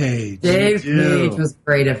Dave Page. Dave Page was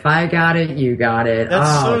great. If I got it, you got it.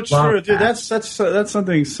 That's so true, dude. That's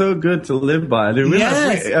something so good to live by, dude. We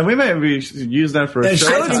might use that for a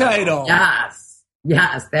show title.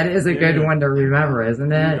 Yes, that is a good one to remember,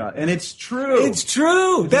 isn't it? And it's true. It's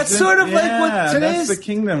true. That's sort of like what today's... That's the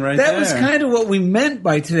kingdom right there. That was kind of what we meant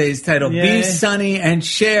by today's title. Yeah. Be sunny and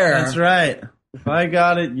share. That's right. If I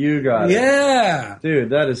got it, you got it. Yeah.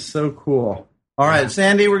 Dude, that is so cool. All right,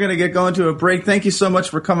 Sandy, we're going to get going to a break. Thank you so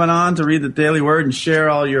much for coming on to read the Daily Word and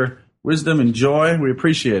share all your wisdom and joy. We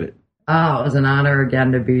appreciate it. Oh, it was an honor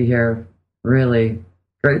again to be here. Really.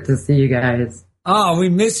 Great to see you guys. Oh, we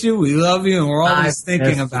miss you. We love you. And we're always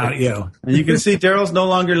thinking about you. And you can see Daryl's no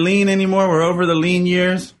longer lean anymore. We're over the lean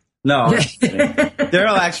years. No.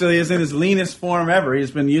 Daryl actually is in his leanest form ever. He's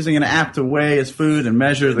been using an app to weigh his food and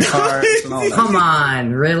measure the carbs and all that. Come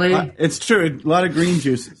on, really? It's true. A lot of green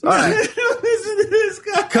juices. All right. Listen to this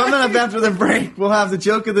guy. Coming up after the break, we'll have the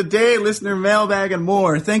joke of the day, listener mailbag, and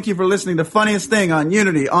more. Thank you for listening to Funniest Thing on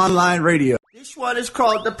Unity Online Radio. This one is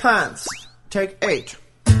called The Pants. Take 8.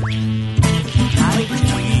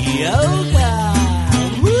 Yoga.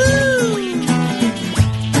 Woo!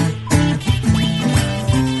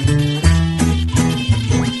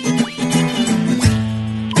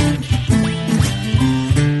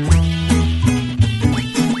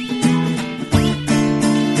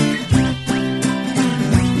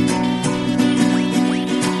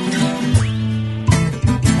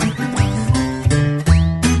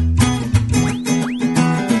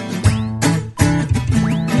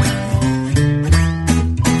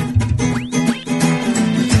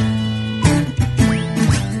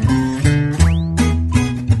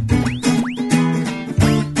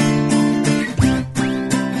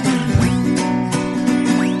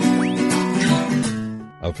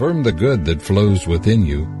 Affirm the good that flows within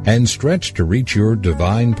you and stretch to reach your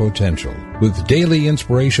divine potential with daily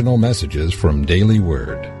inspirational messages from Daily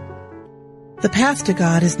Word. The path to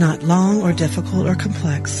God is not long or difficult or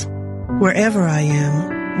complex. Wherever I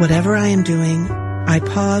am, whatever I am doing, I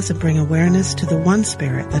pause and bring awareness to the one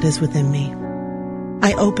spirit that is within me.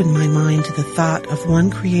 I open my mind to the thought of one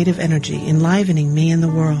creative energy enlivening me and the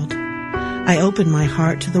world. I open my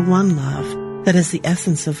heart to the one love that is the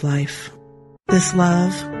essence of life. This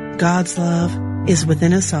love, God's love, is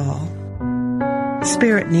within us all.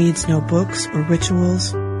 Spirit needs no books or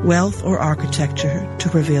rituals, wealth or architecture to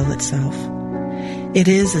reveal itself. It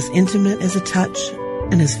is as intimate as a touch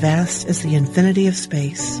and as vast as the infinity of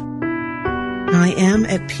space. I am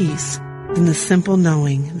at peace in the simple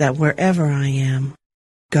knowing that wherever I am,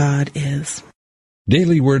 God is.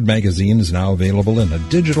 Daily Word magazine is now available in a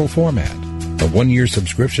digital format. A 1-year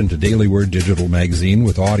subscription to Daily Word Digital Magazine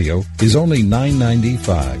with audio is only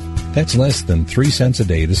 $9.95. That's less than 3 cents a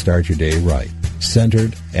day to start your day right,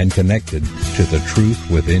 centered and connected to the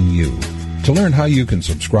truth within you. To learn how you can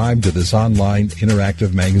subscribe to this online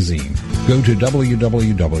interactive magazine, go to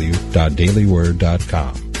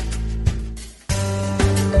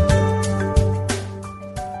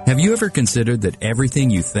www.dailyword.com. Have you ever considered that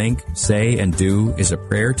everything you think, say, and do is a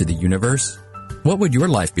prayer to the universe? What would your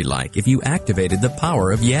life be like if you activated the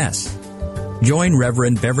power of yes? Join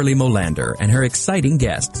Reverend Beverly Molander and her exciting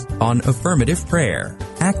guests on Affirmative Prayer,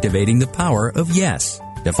 Activating the Power of Yes,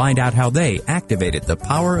 to find out how they activated the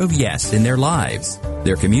power of yes in their lives,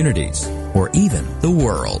 their communities, or even the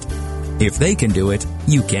world. If they can do it,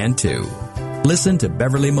 you can too. Listen to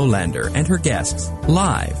Beverly Molander and her guests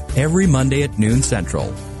live every Monday at noon Central,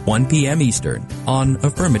 1 p.m. Eastern on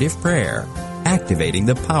Affirmative Prayer, activating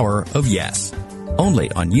the power of yes.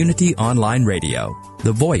 Only on Unity Online Radio,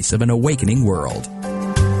 the voice of an awakening world.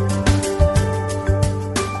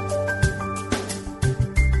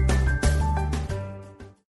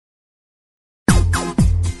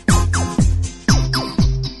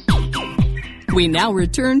 We now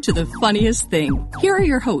return to the funniest thing. Here are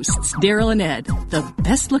your hosts, Daryl and Ed, the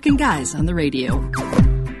best-looking guys on the radio.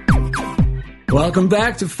 Welcome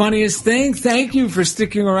back to Funniest Thing. Thank you for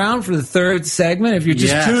sticking around for the third segment. If you're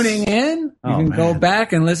just tuning in, you can go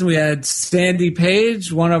back and listen. We had Sandy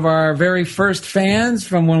Page, one of our very first fans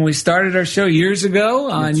from when we started our show years ago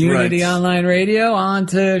on Unity Online Radio, on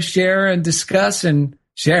to share and discuss and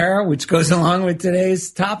share, which goes along with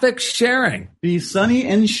today's topic, sharing. Be sunny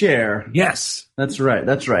and share. Yes. That's right.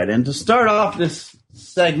 That's right. And to start off this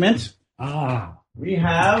segment, we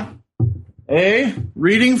have a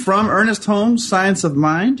reading from Ernest Holmes' Science of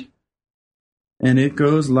Mind. And it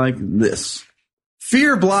goes like this.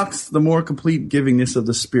 Fear blocks the more complete givingness of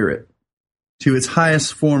the spirit to its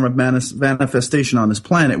highest form of manifestation on this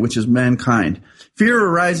planet, which is mankind. Fear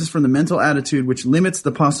arises from the mental attitude which limits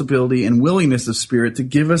the possibility and willingness of spirit to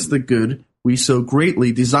give us the good we so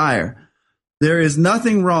greatly desire. There is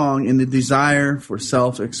nothing wrong in the desire for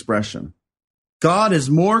self-expression. God is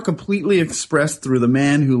more completely expressed through the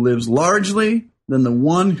man who lives largely than the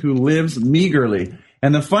one who lives meagerly.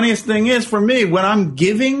 And the funniest thing is, for me, when I'm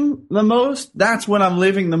giving the most, that's when I'm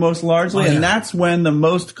living the most largely, and that's when the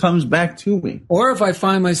most comes back to me. Or if I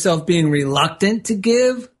find myself being reluctant to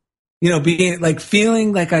give, being like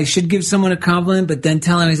feeling like I should give someone a compliment, but then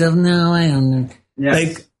telling myself, no, I don't. Yes.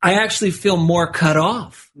 Like, I actually feel more cut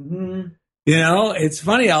off. Mm-hmm. It's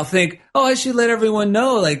funny. I'll think, I should let everyone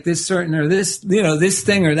know, like this certain or this, this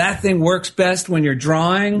thing or that thing works best when you're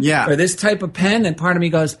drawing. Yeah. Or this type of pen. And part of me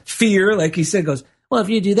goes, fear, like he said, goes, well, if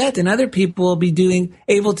you do that, then other people will be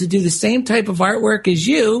able to do the same type of artwork as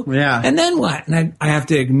you. Yeah. And then what? And I have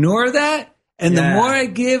to ignore that. And the more I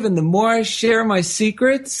give and the more I share my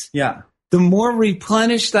secrets, the more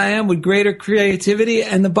replenished I am with greater creativity.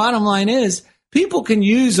 And the bottom line is, people can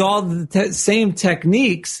use all the same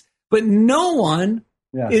techniques, but no one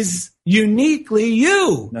is uniquely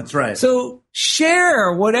you. That's right. So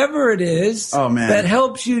share whatever it is that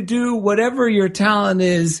helps you do whatever your talent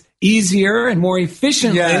is easier and more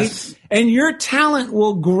efficiently, and your talent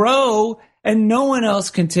will grow and no one else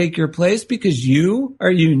can take your place because you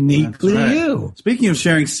are uniquely you. Speaking of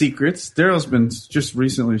sharing secrets, Daryl's been just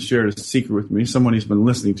recently shared a secret with me, someone he's been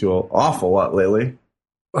listening to an awful lot lately.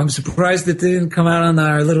 I'm surprised that they didn't come out on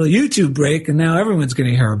our little YouTube break, and now everyone's going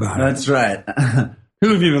to hear about it. That's right.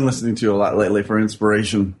 Who have you been listening to a lot lately for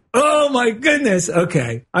inspiration? Oh, my goodness.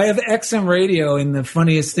 Okay. I have XM Radio in the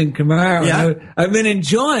Funniest Thing Camaro. Yeah. I've been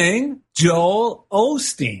enjoying Joel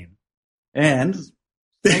Osteen. And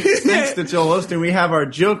thanks to Joel Osteen, we have our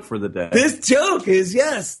joke for the day. This joke is,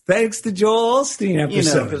 thanks to Joel Osteen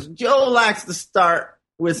episode. Because Joel likes to start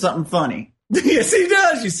with something funny. Yes, he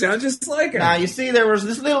does. You sound just like her. Now, you see, there was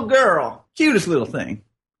this little girl, cutest little thing.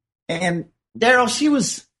 And Daryl, she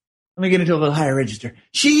was, let me get into a little higher register.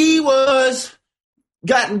 She was,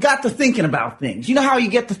 got to thinking about things. You know how you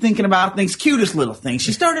get to thinking about things? Cutest little thing.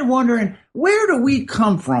 She started wondering, where do we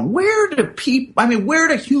come from? Where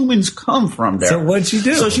do humans come from, Daryl? So what'd she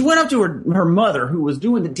do? So she went up to her mother, who was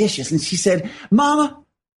doing the dishes, and she said, Mama,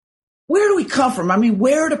 where do we come from?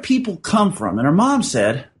 Where do people come from? And her mom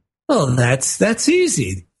said, well, that's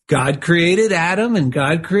easy. God created Adam and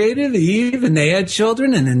God created Eve, and they had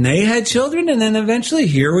children, and then they had children, and then eventually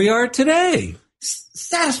here we are today.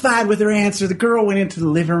 Satisfied with her answer, the girl went into the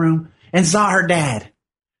living room and saw her dad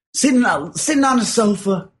sitting on the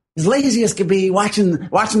sofa, as lazy as could be, watching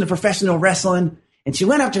the professional wrestling. And she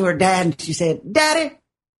went up to her dad and she said, Daddy,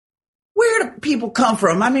 where do people come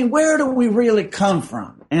from? Where do we really come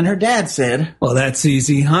from? And her dad said, well, that's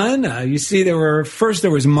easy, hon. You see, there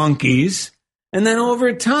was monkeys, and then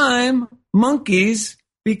over time, monkeys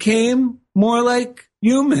became more like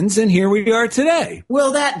humans, and here we are today.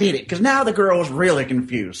 Well, that did it, because now the girl was really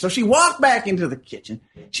confused. So she walked back into the kitchen.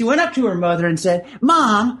 She went up to her mother and said,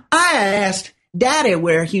 Mom, I asked Daddy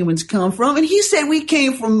where humans come from, and he said we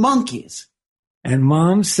came from monkeys. And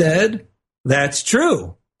Mom said, that's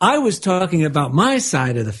true. I was talking about my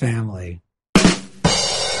side of the family.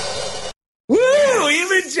 Woo!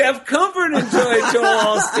 Even Jeff Comfort enjoyed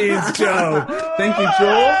Joel Osteen's joke. Thank you,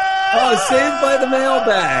 Joel. Oh, saved by the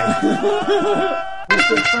mailbag.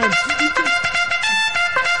 Mr. French.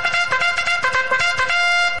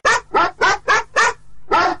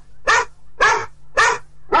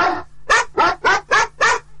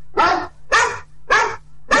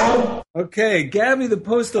 Okay, Gabby the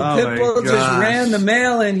Postal Pitbull just ran the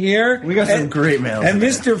mail in here. We got some great mail. And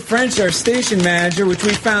Mr. French, our station manager, which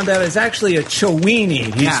we found out is actually a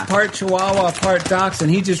Chiweenie. He's part Chihuahua, part Dachshund.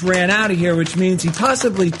 He just ran out of here, which means he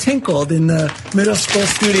possibly tinkled in the middle school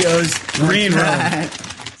studio's green room.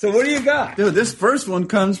 So what do you got? Dude, this first one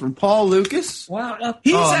comes from Paul Lucas. Wow.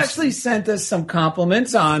 He's actually sent us some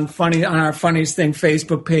compliments on our Funniest Thing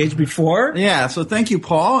Facebook page before. Yeah, so thank you,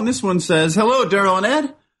 Paul. And this one says, hello, Daryl and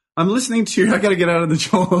Ed. I'm listening to your... I got to get out of the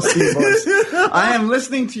Joel Osteen voice. I am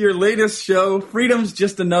listening to your latest show, Freedom's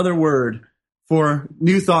Just Another Word, for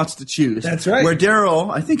New Thoughts to Choose. That's right. Where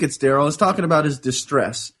Daryl, I think it's Daryl, is talking about his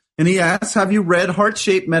distress. And he asks, have you read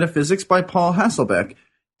Heart-Shaped Metaphysics by Paul Hasselbeck?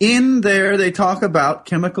 In there, they talk about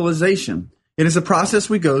chemicalization. It is a process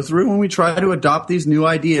we go through when we try to adopt these new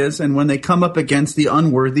ideas and when they come up against the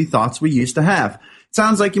unworthy thoughts we used to have. It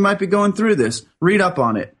sounds like you might be going through this. Read up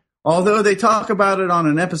on it. Although they talk about it on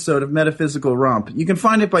an episode of Metaphysical Romp, you can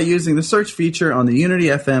find it by using the search feature on the Unity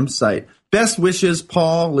FM site. Best wishes,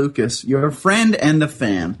 Paul Lucas, your friend and a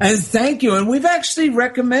fan. And thank you. And we've actually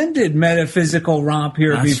recommended Metaphysical Romp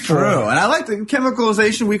here That's before. True. And I like the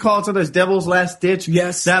chemicalization. We call it sometimes Devil's Last Ditch.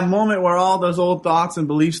 Yes. That moment where all those old thoughts and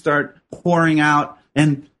beliefs start pouring out.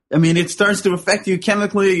 And, I mean, it starts to affect you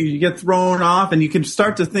chemically. You get thrown off, and you can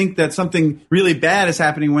start to think that something really bad is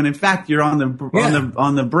happening when, in fact, you're on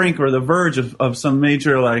the brink or the verge of some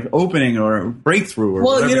major like opening or breakthrough. Or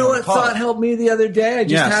well, you know what thought helped me the other day? I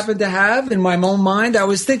just happened to have in my own mind. I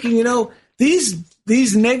was thinking,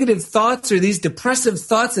 these negative thoughts or these depressive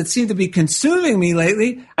thoughts that seem to be consuming me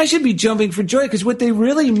lately, I should be jumping for joy because what they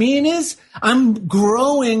really mean is I'm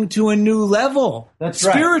growing to a new level. That's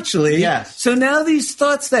spiritually. Right. Yes. So now these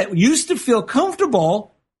thoughts that used to feel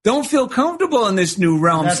comfortable don't feel comfortable in this new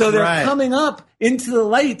realm. That's so they're right. coming up into the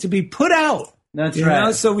light to be put out. That's you right.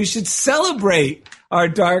 know? So we should celebrate our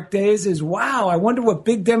dark days as, wow, I wonder what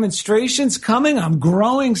big demonstration's coming. I'm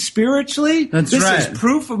growing spiritually. This is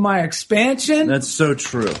proof of my expansion. That's so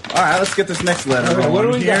true. All right, let's get this next letter. Okay, what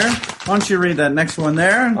do we got? Why don't you read that next one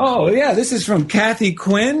there? Oh, yeah, this is from Kathy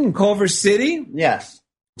Quinn in Culver City. Yes.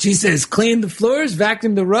 She says, clean the floors,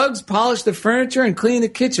 vacuum the rugs, polish the furniture, and clean the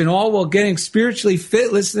kitchen, all while getting spiritually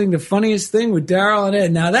fit, listening to Funniest Thing with Daryl and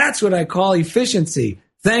Ed. Now, that's what I call efficiency.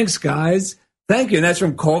 Thanks, guys. Thank you. And that's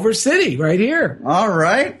from Culver City, right here. All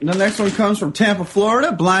right. And the next one comes from Tampa,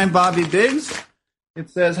 Florida, Blind Bobby Biggs. It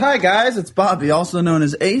says, hi, guys. It's Bobby, also known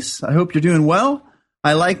as Ace. I hope you're doing well.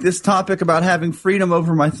 I like this topic about having freedom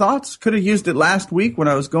over my thoughts. Could have used it last week when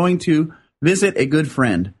I was going to visit a good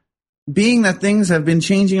friend. Being that things have been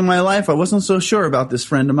changing in my life, I wasn't so sure about this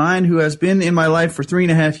friend of mine who has been in my life for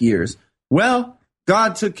 3.5 years. Well,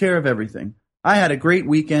 God took care of everything. I had a great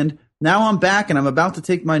weekend. Now I'm back and I'm about to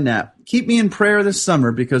take my nap. Keep me in prayer this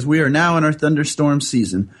summer because we are now in our thunderstorm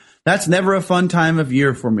season. That's never a fun time of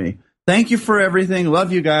year for me. Thank you for everything.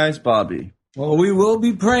 Love you guys, Bobby. Well, we will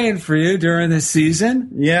be praying for you during this season.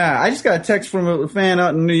 Yeah, I just got a text from a fan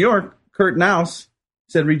out in New York, Kurt Naus.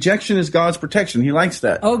 Said rejection is God's protection. He likes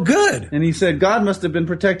that. Oh, good. And he said God must have been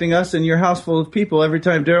protecting us and your house full of people every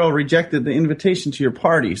time Daryl rejected the invitation to your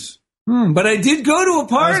parties. But I did go to a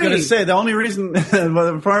party. I was going to say, the only reason I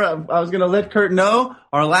was going to let Kurt know,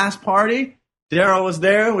 our last party, Daryl was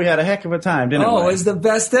there. We had a heck of a time, didn't we? Oh, it was the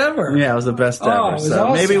best ever. Yeah, it was the best ever. It was so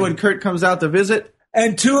awesome. Maybe when Kurt comes out to visit.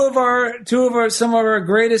 And some of our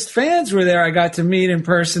greatest fans were there. I got to meet in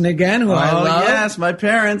person again, who I love. Oh, yes, my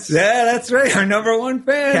parents. Yeah, that's right. Our number one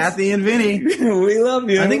fans. Kathy and Vinny. We love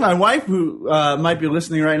you. I think my wife, who might be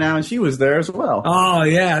listening right now, and she was there as well. Oh,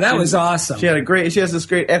 yeah, that was awesome. She has this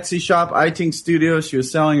great Etsy shop, iTink Studio. She was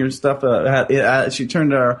selling her stuff. She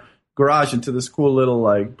turned our garage into this cool little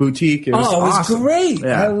like boutique. It was awesome. Great.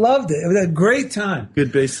 Yeah. I loved it. It was a great time.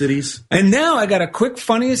 Good Bay Cities. And now I got a quick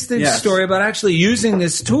funniest thing story about actually using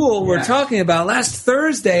this tool we're talking about. Last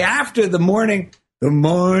Thursday after the morning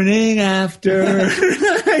after.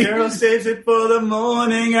 Daryl saves it for the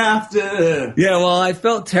morning after. Yeah, well, I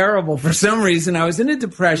felt terrible for some reason. I was in a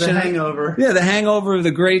depression. The hangover. Yeah, the hangover of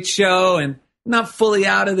the great show and not fully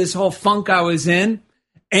out of this whole funk I was in.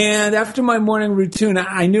 And after my morning routine,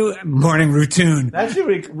 I knew morning routine. That should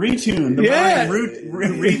be retune.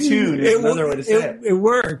 Retune is another way to say it. It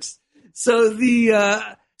works. So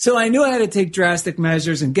so I knew I had to take drastic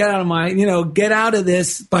measures and get out of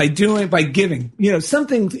this by giving,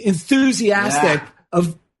 something enthusiastic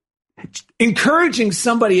of encouraging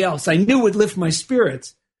somebody else I knew would lift my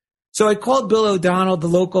spirits. So I called Bill O'Donnell, the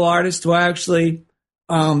local artist who I actually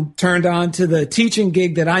turned on to the teaching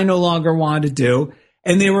gig that I no longer wanted to do.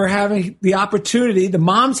 And they were having the opportunity. The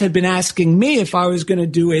moms had been asking me if I was going to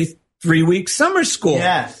do a 3-week summer school.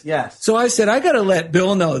 Yes. So I said, I got to let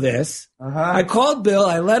Bill know this. I called Bill.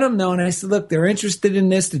 I let him know, and I said, look, they're interested in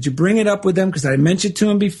this. Did you bring it up with them? Because I mentioned to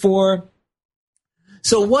him before.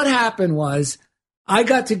 So what happened was I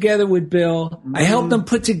got together with Bill. I helped them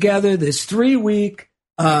put together this 3-week,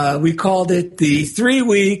 we called it the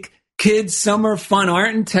 3-week Kids Summer Fun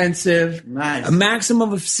Art Intensive. Nice. A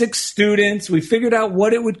maximum of 6 students. We figured out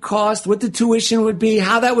what it would cost, what the tuition would be,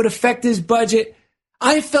 how that would affect his budget.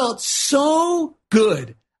 I felt so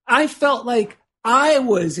good. I felt like I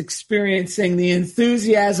was experiencing the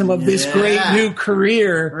enthusiasm of this great new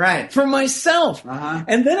career for myself.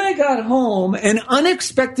 And then I got home, and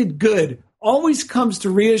unexpected good always comes to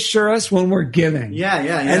reassure us when we're giving.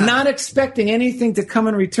 And not expecting anything to come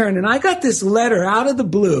in return. And I got this letter out of the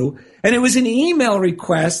blue, and it was an email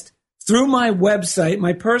request through my website,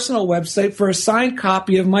 my personal website, for a signed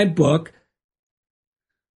copy of my book.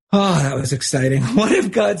 Oh, that was exciting. What if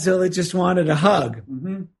Godzilla just wanted a hug?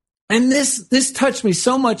 And this touched me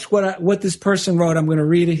so much, what this person wrote. I'm going to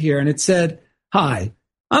read it here. And it said, "Hi,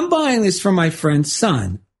 I'm buying this for my friend's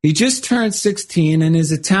son. He just turned 16 and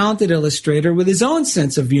is a talented illustrator with his own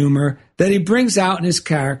sense of humor that he brings out in his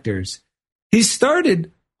characters. He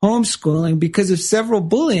started homeschooling because of several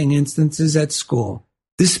bullying instances at school.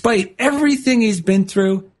 Despite everything he's been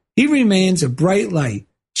through, he remains a bright light,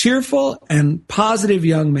 cheerful and positive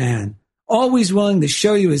young man, always willing to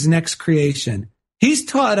show you his next creation. He's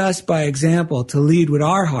taught us by example to lead with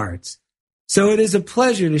our hearts. So it is a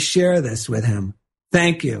pleasure to share this with him.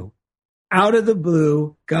 Thank you." Out of the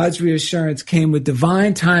blue, God's reassurance came with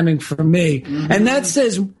divine timing for me. And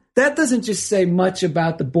that doesn't just say much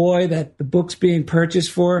about the boy that the book's being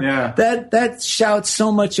purchased for. That shouts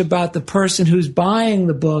so much about the person who's buying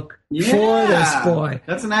the book for this boy.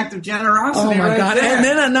 That's an act of generosity. Oh my God. There. And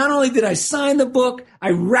then not only did I sign the book,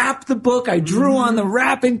 I wrapped the book, I drew on the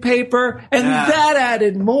wrapping paper, and that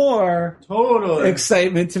added more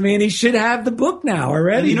excitement to me. And he should have the book now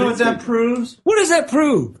already. And you know what that proves? What does that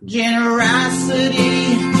prove?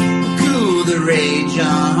 Generosity, cool the rage,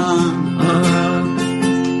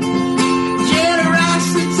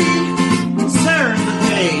 Generosity, turn the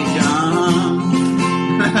page,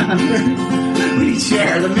 We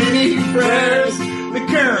share the many prayers, the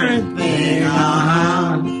current thing,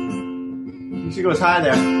 She goes high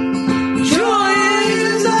there. Joy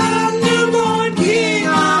is our newborn king,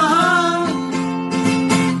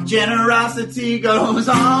 Generosity goes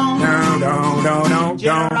on.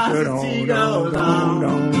 Generosity goes on.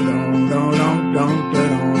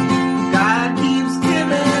 God keeps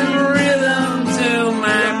giving rhythm to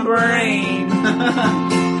my brain.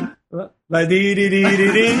 La dee dee dee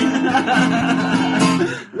dee dee.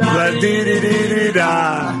 La dee dee dee dee da.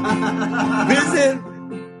 Visit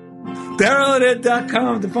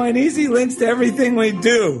DarylAndEd.com to find easy links to everything we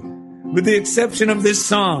do, with the exception of this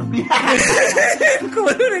song,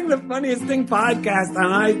 including the Funniest Thing podcast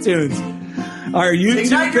on iTunes. Our YouTube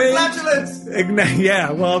Ignite page. Your flatulence.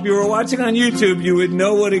 Well, if you were watching on YouTube, you would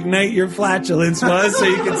know what Ignite Your Flatulence was, so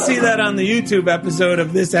you can see that on the YouTube episode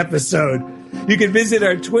of this episode. You can visit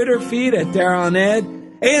our Twitter feed at Daryl and Ed,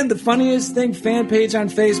 and the Funniest Thing fan page on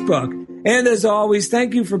Facebook. And as always,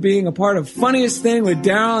 thank you for being a part of Funniest Thing with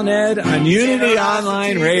Daryl and Ed on Unity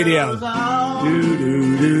Online Radio.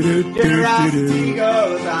 Generosity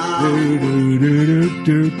goes on.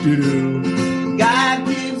 God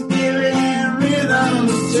keeps giving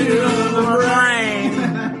rhythms to the brain.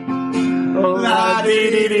 La dee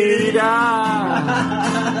dee dee da.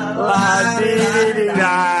 La dee dee dee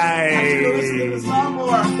da. Let's do the song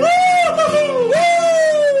more. Woo!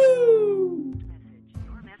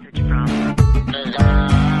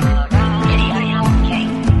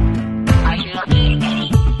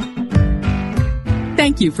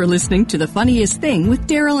 Thank you for listening to The Funniest Thing with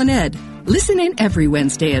Daryl and Ed. Listen in every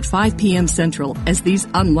Wednesday at 5 p.m. Central as these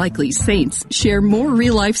unlikely saints share more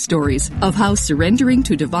real-life stories of how surrendering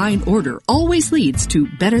to divine order always leads to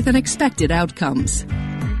better-than-expected outcomes.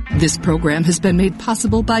 This program has been made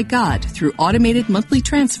possible by God through automated monthly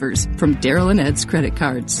transfers from Daryl and Ed's credit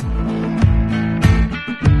cards.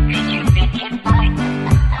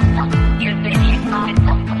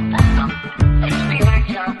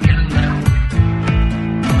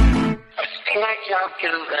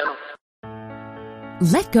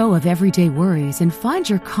 Let go of everyday worries and find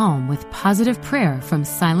your calm with positive prayer from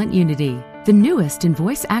Silent Unity, the newest in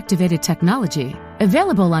voice-activated technology,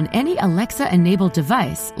 available on any Alexa-enabled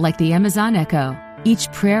device like the Amazon Echo.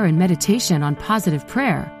 Each prayer and meditation on positive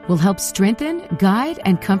prayer will help strengthen, guide,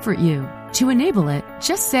 and comfort you. To enable it,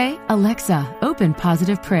 just say, Alexa, open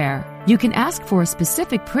Positive Prayer. You can ask for a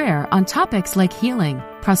specific prayer on topics like healing,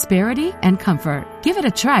 prosperity, and comfort. Give it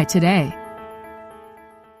a try today.